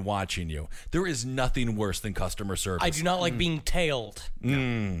and watching you. There is nothing worse than customer service. I do not like being tailed.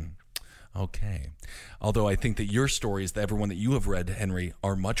 Okay. Although I think that your stories, everyone that you have read, Henry,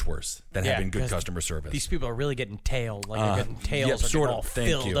 are much worse than having good customer service. These people are really getting tailed. Like they're getting tails. Yep, sort of. All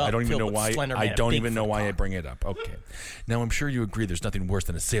Thank you. Up, I don't even know why. I don't even know why I it. bring it up. Okay. Now I'm sure you agree there's nothing worse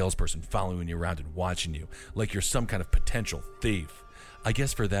than a salesperson following you around and watching you, like you're some kind of potential thief. I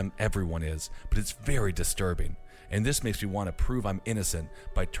guess for them, everyone is, but it's very disturbing. And this makes me want to prove I'm innocent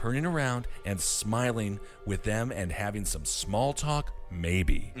by turning around and smiling with them and having some small talk,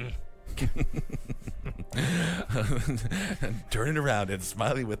 maybe. Turning around and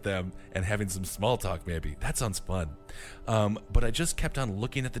smiling with them and having some small talk, maybe. That sounds fun. But I just kept on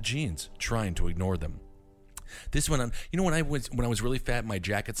looking at the jeans, trying to ignore them. This one, when I was really fat, my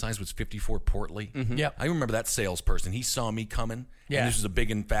jacket size was 54 portly. Mm-hmm. Yep. I remember that salesperson. He saw me coming. Yeah. And this was a big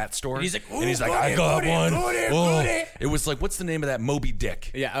and fat store. And he's like, I got one. It was like, what's the name of that Moby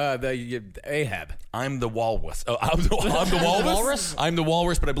Dick? Yeah, the Ahab. I'm the walrus. I'm the walrus. I'm the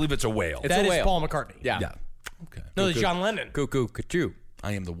walrus, but I believe it's a whale. That is whale. Paul McCartney. Yeah. Okay. No, it's John Lennon. Cuckoo, cuckoo.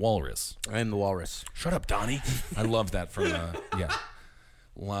 I am the walrus. I am the walrus. Shut up, Donnie. I love that from the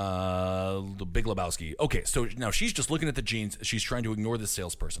Big Lebowski. Okay, so now she's just looking at the jeans. She's trying to ignore this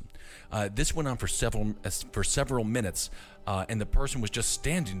salesperson. This went on for several minutes, and the person was just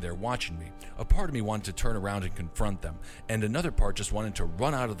standing there watching me. A part of me wanted to turn around and confront them, and another part just wanted to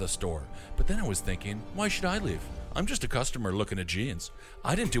run out of the store. But then I was thinking, why should I leave? I'm just a customer looking at jeans.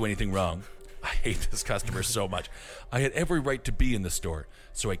 I didn't do anything wrong. I hate this customer so much. I had every right to be in the store,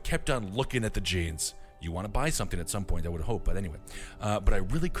 so I kept on looking at the jeans. You want to buy something at some point, I would hope, but anyway. But I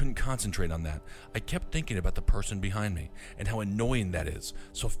really couldn't concentrate on that. I kept thinking about the person behind me and how annoying that is.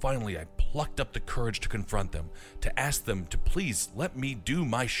 So finally, I plucked up the courage to confront them, to ask them to please let me do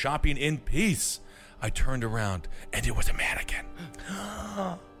my shopping in peace. I turned around, and it was a mannequin.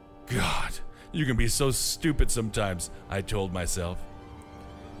 God, you can be so stupid sometimes, I told myself.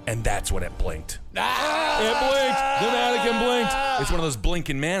 And that's when it blinked. It blinked. The mannequin blinked. It's one of those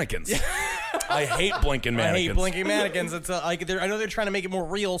blinking mannequins. I hate blinking mannequins. I hate blinking mannequins. It's I know they're trying to make it more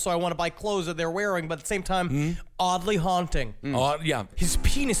real, so I want to buy clothes that they're wearing, but at the same time, oddly haunting. Yeah. His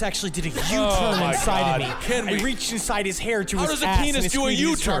penis actually did a U-turn inside of me. I reached inside his hair to his ass. How does a penis do a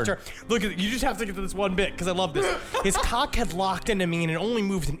U-turn? Look, you just have to get to this one bit because I love this. His cock had locked into me and it only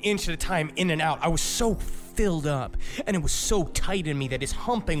moved an inch at a time in and out. I was so filled up and it was so tight in me that his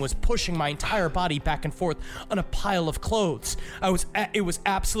humping was pushing my entire body back and forth on a pile of clothes. It was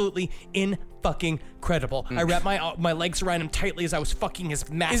absolutely fucking incredible. I wrapped my legs around him tightly as I was fucking his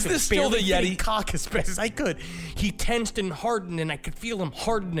massive, Is this still the Yeti? Cock as best as I could. He tensed and hardened, and I could feel him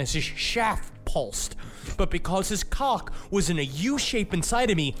harden as his shaft pulsed. But because his cock was in a U shape inside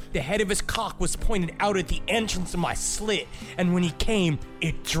of me, the head of his cock was pointed out at the entrance of my slit, and when he came,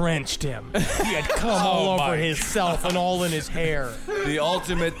 it drenched him. He had come all over himself and all in his hair. The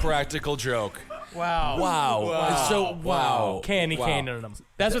ultimate practical joke. Wow. So, wow. Candy cane in them.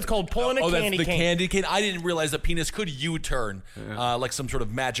 That's what's called pulling a candy cane. Oh, that's the candy cane? I didn't realize the penis could U-turn like some sort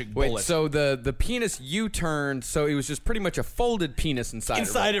of magic bullet. Wait, so the penis U-turned, so it was just pretty much a folded penis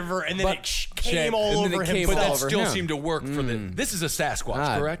inside of her, and then it came all over him. But that still seemed to work for the... This is a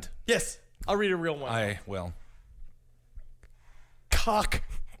Sasquatch, correct? Yes. I'll read a real one. Cock.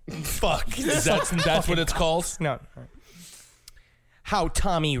 Fuck. That's what it's called? No. How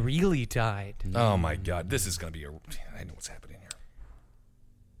Tommy really died. Oh my God, this is going to be I know what's happening here.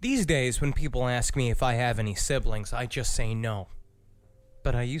 These days, when people ask me if I have any siblings, I just say no.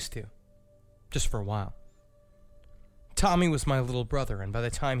 But I used to. Just for a while. Tommy was my little brother, and by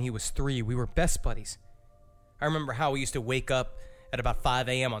the time he was 3, we were best buddies. I remember how we used to wake up at about 5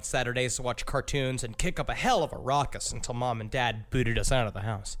 a.m. on Saturdays to watch cartoons and kick up a hell of a ruckus until Mom and Dad booted us out of the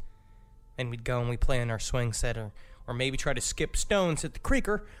house. And we'd go and we'd play in our swing set or maybe try to skip stones at the creek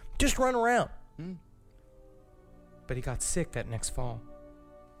or just run around. But he got sick that next fall.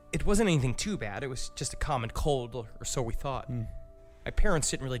 It wasn't anything too bad. It was just a common cold, or so we thought. My parents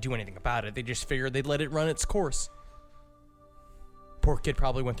didn't really do anything about it. They just figured they'd let it run its course. Poor kid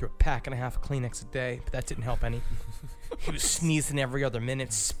probably went through a pack and a half of Kleenex a day, but that didn't help any. He was sneezing every other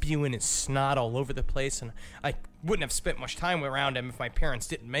minute, spewing his snot all over the place, and I wouldn't have spent much time around him if my parents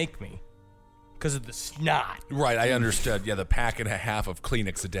didn't make me. Because of the snot. Right, I understood. Yeah, the pack and a half of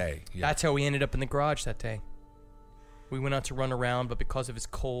Kleenex a day. Yeah. That's how we ended up in the garage that day. We went out to run around, but because of his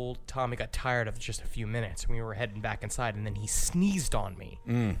cold, Tommy got tired of just a few minutes, and we were heading back inside, and then he sneezed on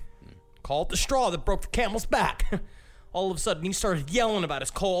me. Call it the straw that broke the camel's back. All of a sudden, he started yelling about his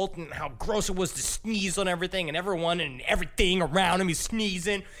cold and how gross it was to sneeze on everything and everyone and everything around him. He's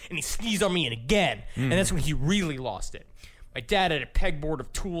sneezing, and he sneezed on me and again. And that's when he really lost it. My dad had a pegboard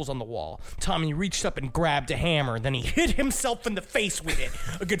of tools on the wall. Tommy reached up and grabbed a hammer, then he hit himself in the face with it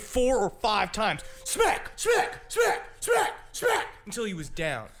a good 4 or 5 times. Smack, smack, smack, smack, smack, until he was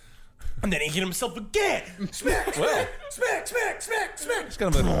down. And then he hit himself again. Smack, smack, smack, smack, smack, smack. It's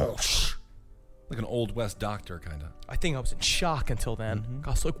kind of like an Old West doctor, kind of. I think I was in shock until then. I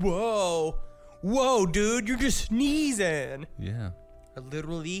was like, whoa, dude, you're just sneezing. Yeah. I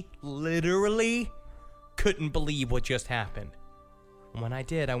literally couldn't believe what just happened. And when I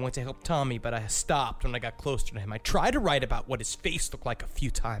did, I went to help Tommy, but I stopped when I got closer to him. I tried to write about what his face looked like a few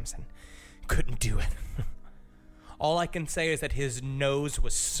times and couldn't do it. All I can say is that his nose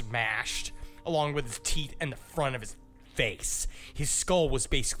was smashed, along with his teeth and the front of his face. His skull was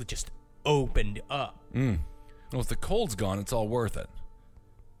basically just opened up. Well, if the cold's gone, it's all worth it.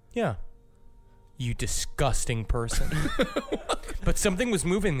 Yeah. You disgusting person. But something was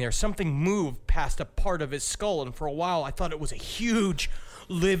moving there. Something moved past a part of his skull, and for a while I thought it was a huge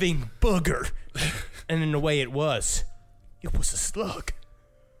living booger. And in a way it was. It was a slug.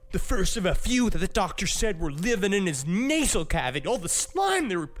 The first of a few that the doctor said were living in his nasal cavity. All the slime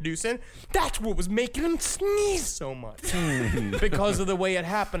they were producing, that's what was making him sneeze so much. Because of the way it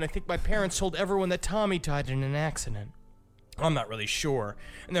happened, I think my parents told everyone that Tommy died in an accident. I'm not really sure,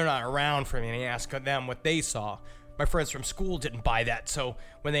 and they're not around for me to ask them what they saw. My friends from school didn't buy that, so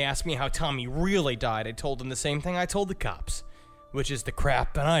when they asked me how Tommy really died, I told them the same thing I told the cops, which is the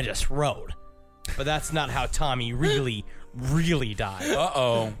crap that I just wrote. But that's not how Tommy really died.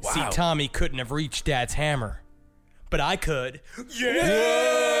 Uh-oh. Wow. See, Tommy couldn't have reached Dad's hammer, but I could.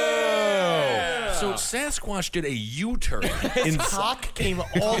 So Sasquatch did a U-turn. His cock came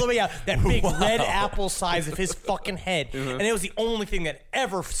all the way out, that big red apple size of his fucking head. And it was the only thing that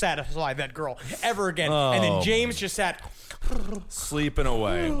ever satisfied that girl, ever again. And then James just sat... sleeping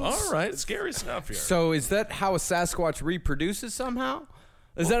away. All right, scary stuff here. So is that how a Sasquatch reproduces somehow?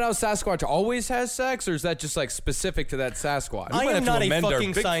 Is that how Sasquatch always has sex, or is that just like specific to that Sasquatch? I am not a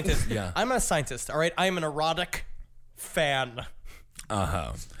fucking big... scientist. Yeah. I'm not a scientist, all right? I am an erotic fan.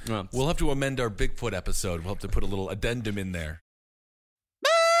 We'll have to amend our Bigfoot episode. We'll have to put a little addendum in there.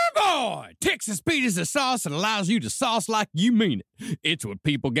 Boy, Texas Pete is a sauce that allows you to sauce like you mean it. It's what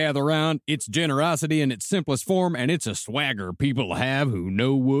people gather around, it's generosity in its simplest form, and it's a swagger people have who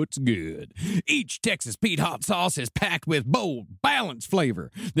know what's good. Each Texas Pete hot sauce is packed with bold, balanced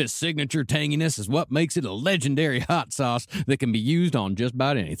flavor. This signature tanginess is what makes it a legendary hot sauce that can be used on just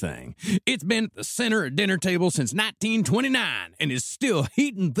about anything. It's been at the center of dinner tables since 1929 and is still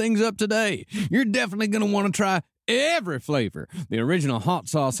heating things up today. You're definitely going to want to try every flavor. The original hot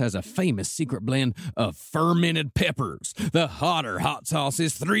sauce has a famous secret blend of fermented peppers. The hotter hot sauce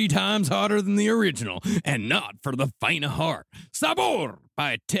is 3 times hotter than the original, and not for the faint of heart. Sabor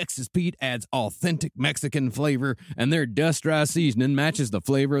by Texas Pete adds authentic Mexican flavor, and their dust dry seasoning matches the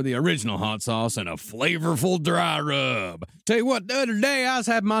flavor of the original hot sauce in a flavorful dry rub. Tell you what, the other day I was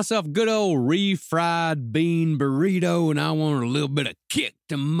having myself a good old refried bean burrito, and I wanted a little bit of kick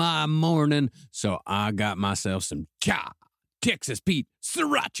to my morning, so I got myself some Texas Pete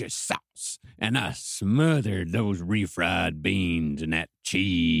sriracha sauce, and I smothered those refried beans and that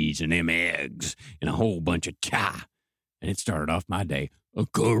cheese and them eggs in a whole bunch of cha, and it started off my day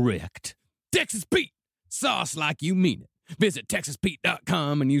correct. Texas Pete, sauce like you mean it. Visit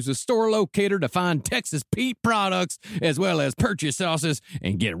TexasPete.com and use the store locator to find Texas Pete products as well as purchase sauces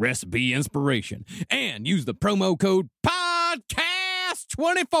and get recipe inspiration. And use the promo code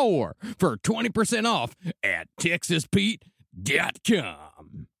PODCAST24 for 20% off at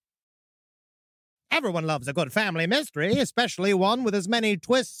TexasPete.com. Everyone loves a good family mystery, especially one with as many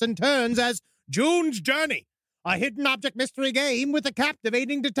twists and turns as June's Journey, a hidden object mystery game with a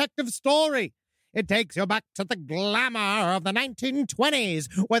captivating detective story. It takes you back to the glamour of the 1920s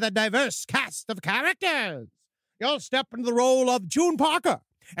with a diverse cast of characters. You'll step into the role of June Parker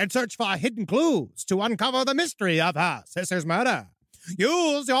and search for hidden clues to uncover the mystery of her sister's murder.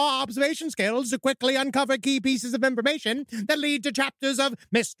 Use your observation skills to quickly uncover key pieces of information that lead to chapters of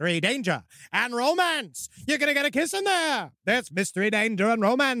mystery, danger, and romance. You're going to get a kiss in there. There's mystery, danger, and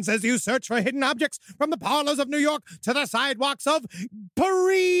romance as you search for hidden objects from the parlors of New York to the sidewalks of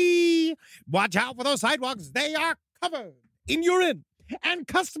Paris. Watch out for those sidewalks. They are covered in urine. And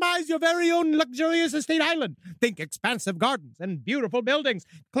customize your very own luxurious estate island. Think expansive gardens and beautiful buildings.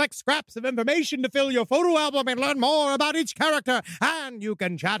 Collect scraps of information to fill your photo album and learn more about each character. And you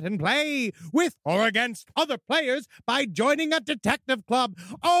can chat and play with or against other players by joining a detective club.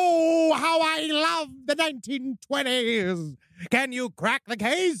 Oh, how I love the 1920s. Can you crack the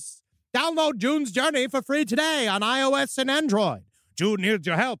case? Download June's Journey for free today on iOS and Android. June needs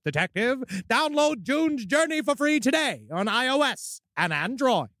your help, detective. Download June's Journey for free today on iOS and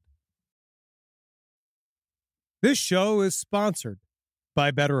Android. This show is sponsored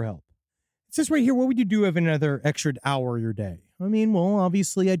by BetterHelp. It says right here, what would you do if another extra hour of your day? I mean, well,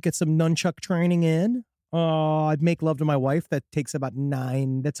 obviously I'd get some nunchuck training in. I'd make love to my wife. That takes about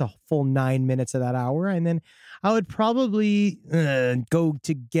 9. That's a full 9 minutes of that hour. And then I would probably go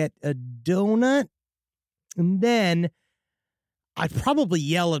to get a donut. And then I'd probably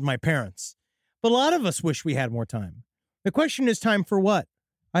yell at my parents. But a lot of us wish we had more time. The question is, time for what?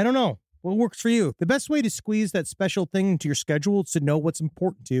 I don't know. What works for you? The best way to squeeze that special thing into your schedule is to know what's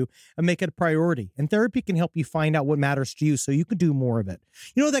important to you and make it a priority. And therapy can help you find out what matters to you so you can do more of it.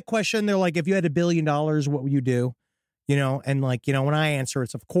 You know that question? They're like, if you had $1 billion, what would you do? You know, and like, you know, when I answer,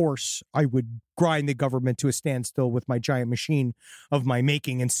 it's of course I would grind the government to a standstill with my giant machine of my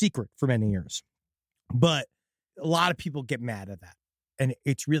making in secret for many years. But a lot of people get mad at that. And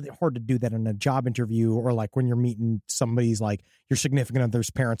it's really hard to do that in a job interview or like when you're meeting somebody's like your significant other's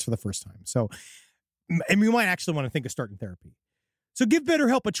parents for the first time. So, and you might actually want to think of starting therapy. So give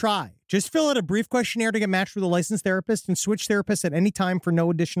BetterHelp a try. Just fill out a brief questionnaire to get matched with a licensed therapist and switch therapists at any time for no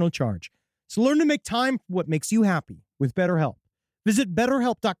additional charge. So learn to make time for what makes you happy with BetterHelp. Visit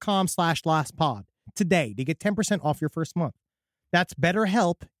BetterHelp.com/lastpod today to get 10% off your first month. That's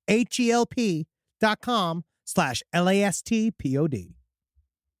BetterHelp, HELP.com/LASTPOD.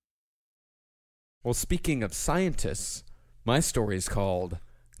 Well, speaking of scientists, my story is called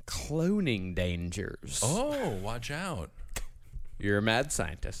Cloning Dangers. Oh, watch out. You're a mad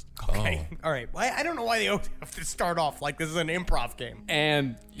scientist. Okay. Oh. All right. I don't know why they have to start off like this is an improv game.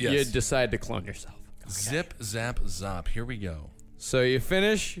 And you decide to clone yourself. Okay. Zip, zap, zop. Here we go. So you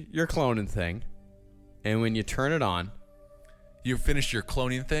finish your cloning thing, and when you turn it on... You finish your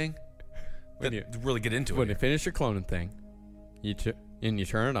cloning thing? Really get into it. When you finish your cloning thing, you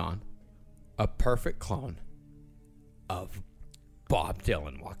turn it on, a perfect clone of Bob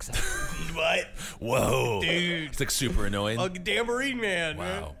Dylan walks out. What? Whoa. Dude. It's like super annoying. A tambourine man. Wow.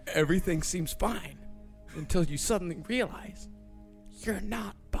 Man. Everything seems fine until you suddenly realize you're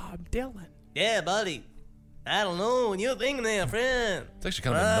not Bob Dylan. Yeah, buddy. I don't know what you're thinking there, friend. It's actually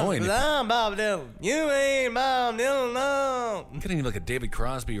kind of annoying. I'm Bob Dylan. You ain't Bob Dylan, no. I'm getting like a David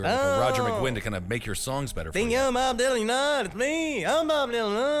Crosby or like a Roger McGuinn to kind of make your songs better for Think you. I'm Bob Dylan, you're not. It's me. I'm Bob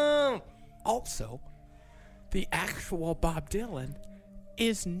Dylan, no. Also, the actual Bob Dylan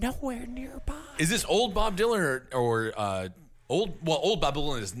is nowhere nearby. Is this old Bob Dylan or old Bob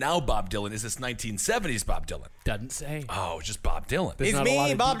Dylan is now Bob Dylan? Is this 1970s Bob Dylan? Doesn't say. Oh, it's just Bob Dylan. It's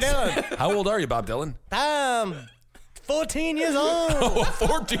me, Bob Dylan. How old are you, Bob Dylan? I'm 14 years old. Oh, a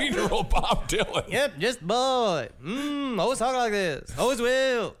 14-year-old Bob Dylan. Yep, just boy. Always talk like this. Always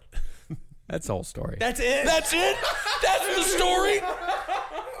will. That's the whole story. That's it. That's it? That's the story?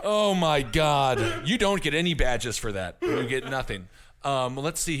 Oh, my God. You don't get any badges for that. You get nothing.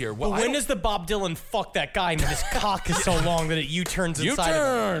 Let's see here. Well, when does the Bob Dylan fuck that guy and his cock is so long that it U-turns inside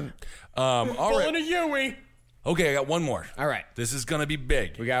of him? All right. Pulling a Yui. Okay, I got one more. All right. This is going to be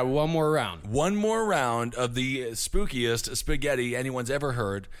big. We got one more round. One more round of the spookiest spaghetti anyone's ever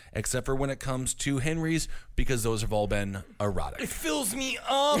heard, except for when it comes to Henry's, because those have all been erotic. It fills me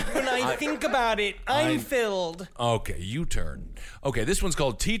up when I think about it. I'm filled. Okay, you-turn. Okay, this one's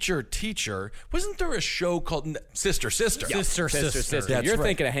called Teacher, Teacher. Wasn't there a show called Sister, Sister? Yeah. Sister. That's You're right.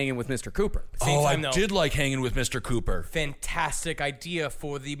 thinking of Hanging with Mr. Cooper. Oh, I time, though. did like Hanging with Mr. Cooper. Fantastic idea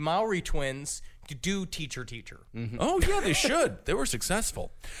for the Maori twins to do Teacher, Teacher. Mm-hmm. Oh, yeah, they should. They were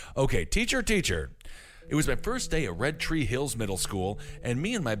successful. Okay, Teacher, Teacher. It was my first day at Red Tree Hills Middle School, and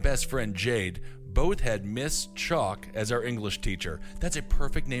me and my best friend Jade both had Miss Chalk as our English teacher. That's a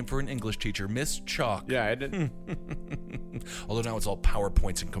perfect name for an English teacher, Miss Chalk. Yeah, I did. Although now it's all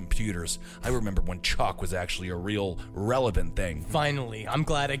PowerPoints and computers. I remember when chalk was actually a real relevant thing. Finally, I'm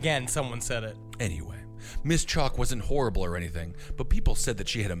glad again someone said it. Anyway, Miss Chalk wasn't horrible or anything, but people said that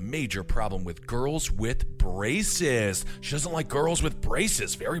she had a major problem with girls with braces. She doesn't like girls with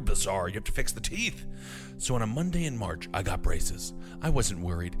braces. Very bizarre. You have to fix the teeth. So on a Monday in March, I got braces. I wasn't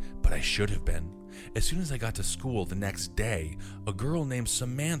worried, but I should have been. As soon as I got to school the next day, a girl named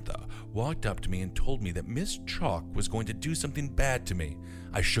Samantha walked up to me and told me that Miss Chalk was going to do something bad to me.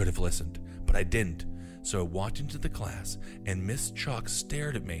 I should have listened, but I didn't. So I walked into the class, and Miss Chalk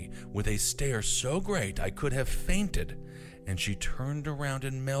stared at me with a stare so great I could have fainted. And she turned around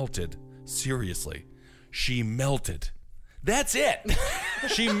and melted. Seriously, she melted. That's it.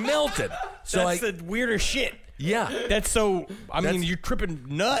 She melted. So That's the weirdest shit. Yeah. That's so. I mean, you're tripping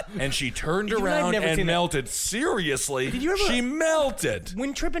nut. And she turned You and I have around never and seen that. melted. Seriously, Did you ever- she melted.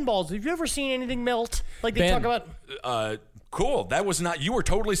 When tripping balls, have you ever seen anything melt? Like they Ben. talk about. Cool. That was not. You were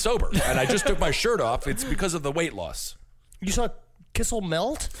totally sober, and I just took my shirt off. It's because of the weight loss. You saw Kissel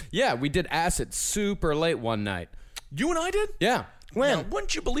melt? Yeah, we did acid super late one night. You and I did. Yeah. When? Now,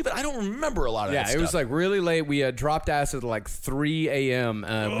 wouldn't you believe it? I don't remember a lot of that Yeah, stuff. it was like really late. We dropped acid at like 3 a.m.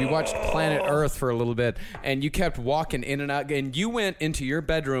 We watched Planet Earth for a little bit, and you kept walking in and out. And you went into your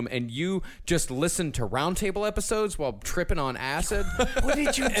bedroom and you just listened to roundtable episodes while tripping on acid. What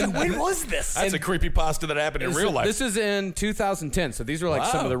did you do? When was this? That's a creepypasta that happened in real life. This is in 2010, so these were like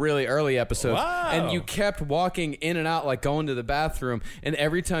some of the really early episodes. Wow. And you kept walking in and out, like going to the bathroom, and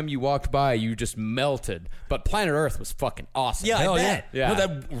every time you walked by, you just melted. But Planet Earth was fucking awesome. Yeah, Hell I yeah. bet. Yeah. No,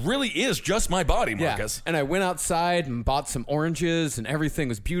 that really is just my body, Marcus. And I went outside and bought some oranges, and everything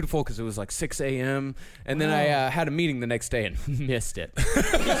was beautiful because it was like 6 a.m. And then I had a meeting the next day and missed it.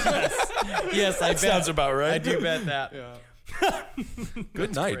 Yes, I bet. Sounds about right. I do bet that.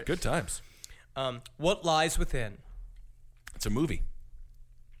 Good night. Good times. What lies within? It's a movie.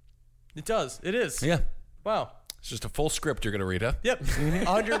 It does. It is. Yeah. Wow. It's just a full script you're going to read, huh? Yep.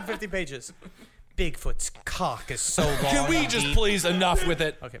 150 pages. Bigfoot's cock is so long. Can we and just deep. please enough with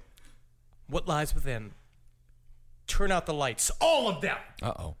it? Okay. What lies within? Turn out the lights. All of them.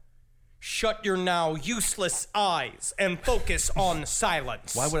 Uh-oh. Shut your now useless eyes and focus on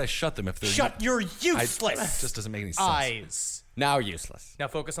silence. Why would I shut them if they're... Shut your It useless just doesn't make any sense. eyes. Now useless. Now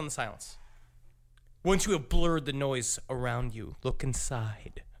focus on the silence. Once you have blurred the noise around you, look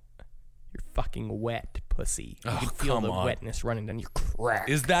inside. You're fucking wet, pussy. You Oh, can feel come the on. wetness running down your crack.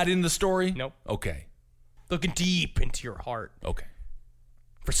 Is that in the story? Nope. Okay. Looking deep into your heart Okay.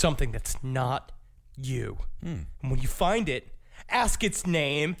 for something that's not you. And when you find it, ask its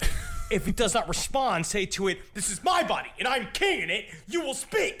name. If it does not respond, say to it, "This is my body, and I'm king in it. You will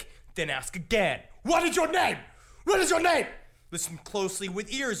speak." Then ask again, "What is your name? What is your name?" Listen closely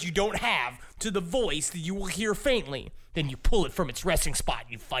with ears you don't have to the voice that you will hear faintly. Then you pull it from its resting spot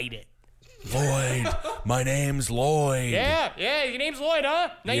and you fight it. Lloyd. My name's Lloyd. Yeah, your name's Lloyd, huh?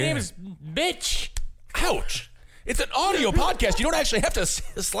 Now your Yeah. name is Bitch. Ouch. It's an audio podcast. You don't actually have to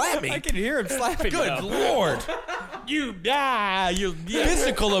slap me. I can hear him slapping. Good Lord.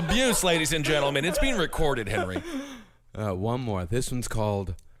 Physical abuse, ladies and gentlemen. It's being recorded, Henry. One more. This one's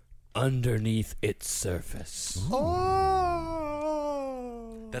called Underneath Its Surface.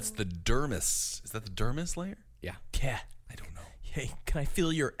 That's the dermis. Is that the dermis layer? Yeah. Yeah. I don't know. Hey, can I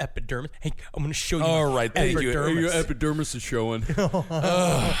feel your epidermis? Hey, I'm going to show you. All right, thank you. Your epidermis is showing.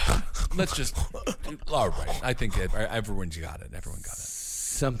 Let's just. All right. I think everyone's got it. Everyone got it.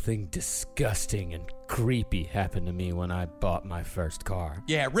 Something disgusting and creepy happened to me when I bought my first car.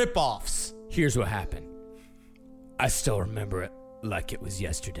 Yeah, rip-offs. Here's what happened. I still remember it like it was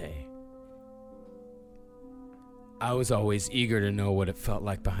yesterday. I was always eager to know what it felt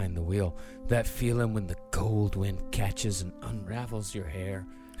like behind the wheel. That feeling when the cold wind catches and unravels your hair.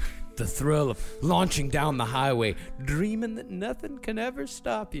 The thrill of launching down the highway, dreaming that nothing can ever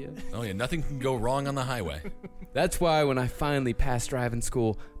stop you. Oh, yeah, nothing can go wrong on the highway. That's why when I finally passed driving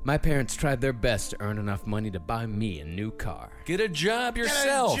school, my parents tried their best to earn enough money to buy me a new car. Get a job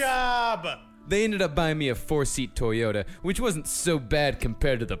yourself. Get a job. They ended up buying me a 4-seat Toyota, which wasn't so bad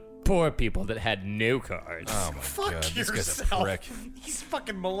compared to the poor people that had no cars. Oh, my Fuck God. yourself. This guy's a prick. These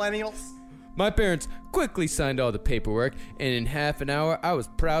fucking millennials. My parents quickly signed all the paperwork, and in half an hour, I was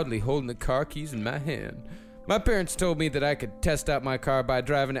proudly holding the car keys in my hand. My parents told me that I could test out my car by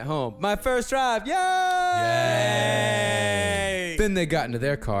driving it home. My first drive, yay! Yay! Then they got into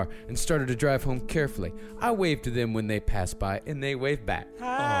their car and started to drive home carefully. I waved to them when they passed by, and they waved back.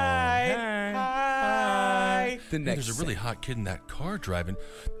 Hi. Hi. The next There's a really hot kid in that car driving.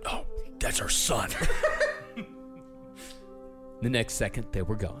 Oh, that's our son. The next second, they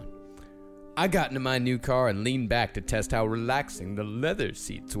were gone. I got into my new car and leaned back to test how relaxing the leather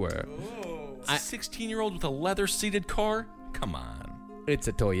seats were. A 16-year-old with a leather-seated car? Come on. It's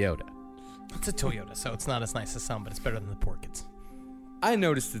a Toyota. It's a Toyota, so it's not as nice as some, but it's better than the poor kids. I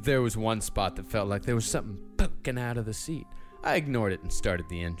noticed that there was one spot that felt like there was something poking out of the seat. I ignored it and started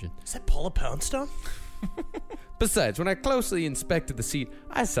the engine. Is that Paula Poundstone? Besides, when I closely inspected the seat,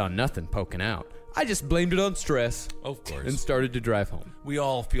 I saw nothing poking out. I just blamed it on stress. Of course. And started to drive home. We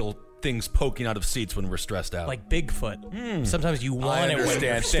all feel things poking out of seats when we're stressed out. Like Bigfoot. Sometimes you want it when you're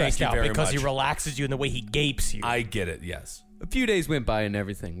understand. stressed Thank you out very because much. he relaxes you in the way he gapes you. I get it, yes. A few days went by and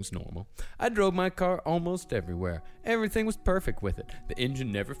everything was normal. I drove my car almost everywhere. Everything was perfect with it. The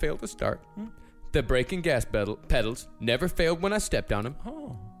engine never failed to start. The brake and gas pedals never failed when I stepped on them.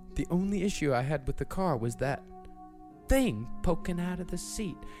 Oh. The only issue I had with the car was that thing poking out of the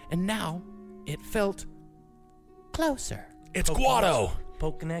seat. And now it felt closer. It's Guado.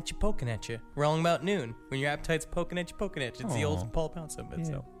 Poking at you. Wrong about noon. When your appetite's poking at you. It's the old Paula Poundstone bit,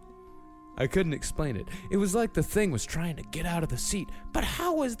 so. I couldn't explain it. It was like the thing was trying to get out of the seat. But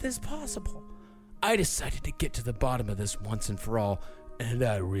how was this possible? I decided to get to the bottom of this once and for all, and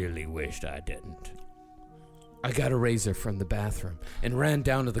I really wished I didn't. I got a razor from the bathroom and ran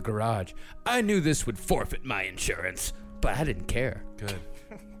down to the garage. I knew this would forfeit my insurance, but I didn't care. Good.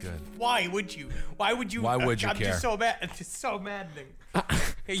 Why would you? Why would you I'm care? just so mad. It's just so maddening.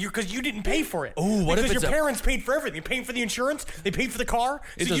 Because you didn't pay for it. Ooh, what if because it's your a- parents paid for everything. They paid for the insurance. They paid for the car.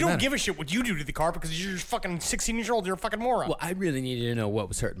 It So you doesn't don't matter. give a shit what you do to the car because you're fucking 16-years-old. You're a fucking moron. Well, I really needed to know what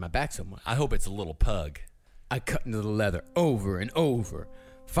was hurting my back so much. I hope it's a little pug. I cut into the leather over and over.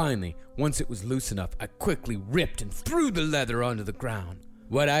 Finally, once it was loose enough, I quickly ripped and threw the leather onto the ground.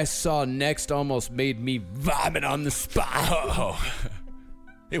 What I saw next almost made me vomit on the spot. Oh.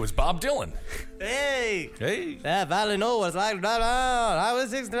 It was Bob Dylan. Hey. Hey. That valley know what it's like to drive down Highway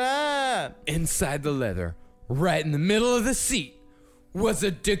 69. Inside the leather, right in the middle of the seat, was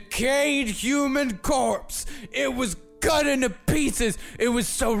a decayed human corpse. It was cut into pieces. It was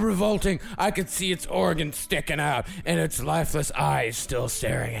so revolting. I could see its organs sticking out and its lifeless eyes still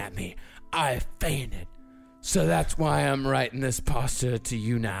staring at me. I fainted. So that's why I'm writing this pasta to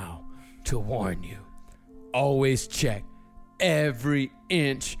you now, to warn you. Always check every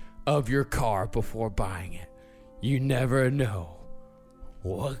inch of your car before buying it. You never know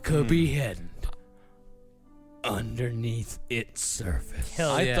what could be hidden underneath its surface.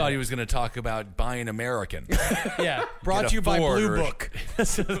 Hell I yeah. thought he was going to talk about buying American. Yeah. Brought Get to a you by Ford Blue or- Book.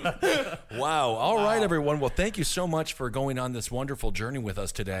 Wow. All right, everyone. Well, thank you so much for going on this wonderful journey with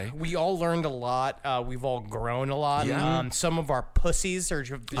us today. We all learned a lot. We've all grown a lot. Yeah. Some of our pussies are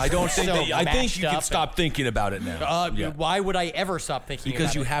I don't think so that, I think mashed you up can stop thinking about it now. and- Yeah. Why would I ever stop thinking Because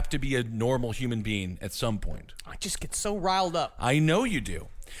about you it? have to be a normal human being at some point. I just get so riled up. I know you do.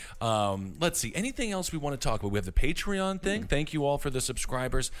 Let's see. Anything else we want to talk about? We have the Patreon thing. Thank you all for the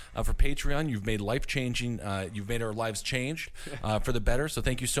subscribers for Patreon. You've made life-changing. You've made our lives change for the better. So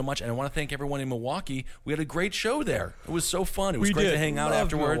thank you so much. And I want to thank everyone in Milwaukee. We had a great show there. It was so fun. It was great to hang out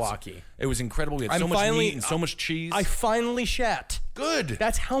afterwards. Milwaukee. It was incredible. We had so much meat and so much cheese. I finally shat. Good.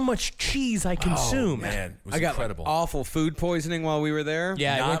 That's how much cheese I consume. Oh, man. It was I got incredible. awful food poisoning while we were there.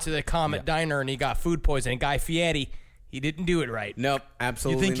 Yeah, I went to the Comet Diner and he got food poisoning. Guy Fieri, he didn't do it right. Nope,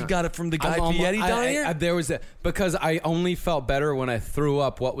 absolutely. You think you got it from the Guy Fieri diner? There was because I only felt better when I threw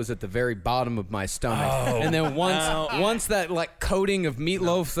up what was at the very bottom of my stomach, and then once that like coating of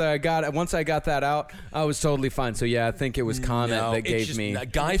meatloaf that I got, once I got that out, I was totally fine. So yeah, I think it was Comet that gave me.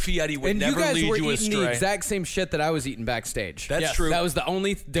 Guy Fieri would and never you guys lead were you eating astray. the exact same shit that I was eating backstage. That's true. That was the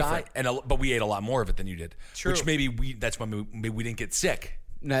only difference. But we ate a lot more of it than you did. True. Which that's when we didn't get sick.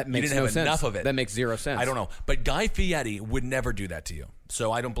 That makes didn't no have sense. enough of it. That makes zero sense. I don't know, but Guy Fieri would never do that to you.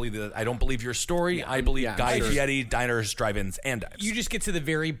 So I don't believe that. I don't believe your story. I believe Guy Fieri, diners, drive-ins, and dives. You just get to the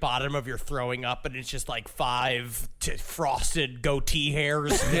very bottom of your throwing up, and it's just like 5 frosted goatee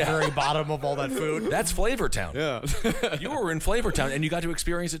hairs at the very bottom of all that food. That's Flavortown. Yeah. You were in Flavortown, and you got to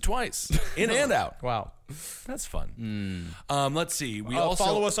experience it twice, in and out. Wow, that's fun. Let's see. We also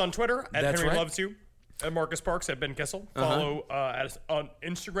follow us on Twitter at That's Henry right. Loves You, at Marcus Parks, at Ben Kissel. Follow us on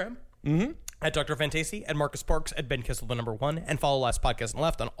Instagram. At Dr. Fantasy, at Marcus Parks, at Ben Kissel, the number 1, and follow Last Podcast on the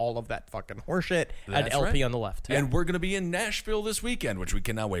Left on all of that fucking horseshit at That's LP right. on the left. And we're going to be in Nashville this weekend, which we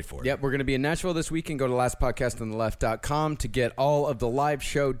cannot wait for. Yep, we're going to be in Nashville this weekend. Go to lastpodcastontheleft.com to get all of the live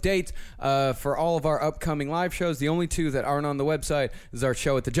show dates for all of our upcoming live shows. The only 2 that aren't on the website is our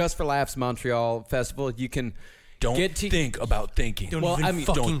show at the Just for Laughs Montreal Festival. You can Don't think about thinking. Don't well, even I mean,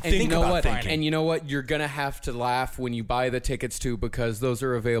 fucking don't think think you know about what? thinking. And you know what? You're going to have to laugh when you buy the tickets too, because those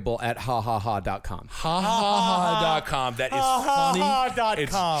are available at hahaha.com. hahaha.com. That is funny.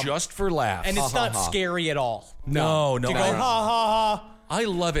 hahaha.com. It's just for laughs. And it's not scary at all. No. To go, ha ha ha. I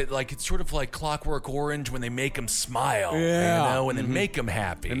love it. Like, it's sort of like Clockwork Orange when they make them smile. Yeah. You know, and then make them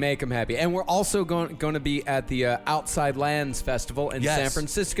happy. And make them happy. And we're also going to be at the Outside Lands Festival in San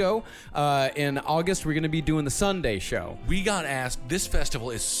Francisco. In August, we're going to be doing the Sunday show. We got asked, this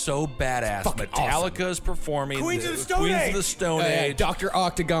festival is so badass. Metallica's performing. Queens of the Stone Age. Dr.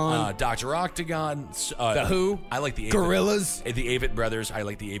 Octagon. Dr. Octagon. The Who. I like the Gorillas. The Avett Brothers. I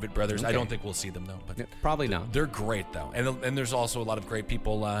like the Avett Brothers. Okay. I don't think we'll see them, though. But probably not. They're great, though. And there's also a lot of great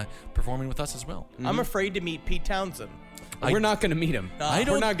people performing with us as well. I'm afraid to meet Pete Townsend. We're not going to meet him. I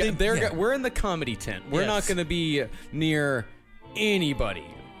don't we're not think- We're in the comedy tent. We're not going to be near anybody.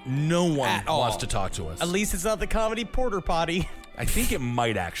 No one At all. wants to talk to us. At least it's not the comedy porter potty. I think it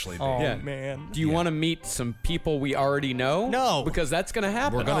might actually be. Oh, Yeah. man. Do you want to meet some people we already know? No. Because that's going to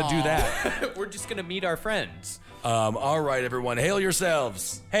happen. We're going to do that. We're just going to meet our friends. All right, everyone. Hail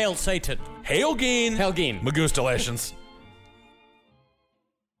yourselves. Hail Satan. Hail Geen. Helgeen. Magustalations.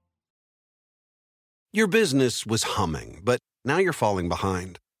 Your business was humming, but now you're falling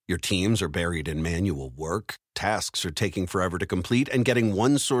behind. Your teams are buried in manual work, tasks are taking forever to complete, and getting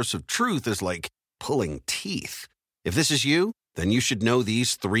one source of truth is like pulling teeth. If this is you, then you should know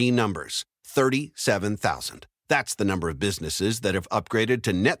these 3 numbers. 37,000. That's the number of businesses that have upgraded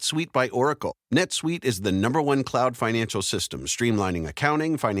to NetSuite by Oracle. NetSuite is the #1 cloud financial system, streamlining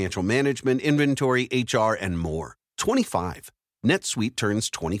accounting, financial management, inventory, HR, and more. 25. NetSuite turns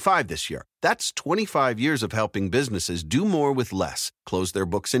 25 this year. That's 25 years of helping businesses do more with less, close their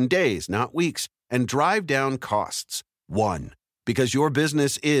books in days, not weeks, and drive down costs. 1. Because your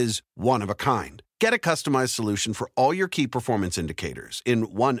business is one of a kind. Get a customized solution for all your key performance indicators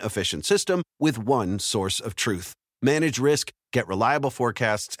in one efficient system with one source of truth. Manage risk, get reliable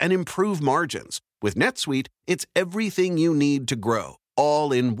forecasts, and improve margins. With NetSuite, it's everything you need to grow,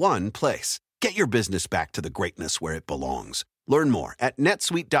 all in one place. Get your business back to the greatness where it belongs. Learn more at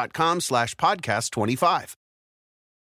netsuite.com/podcast25.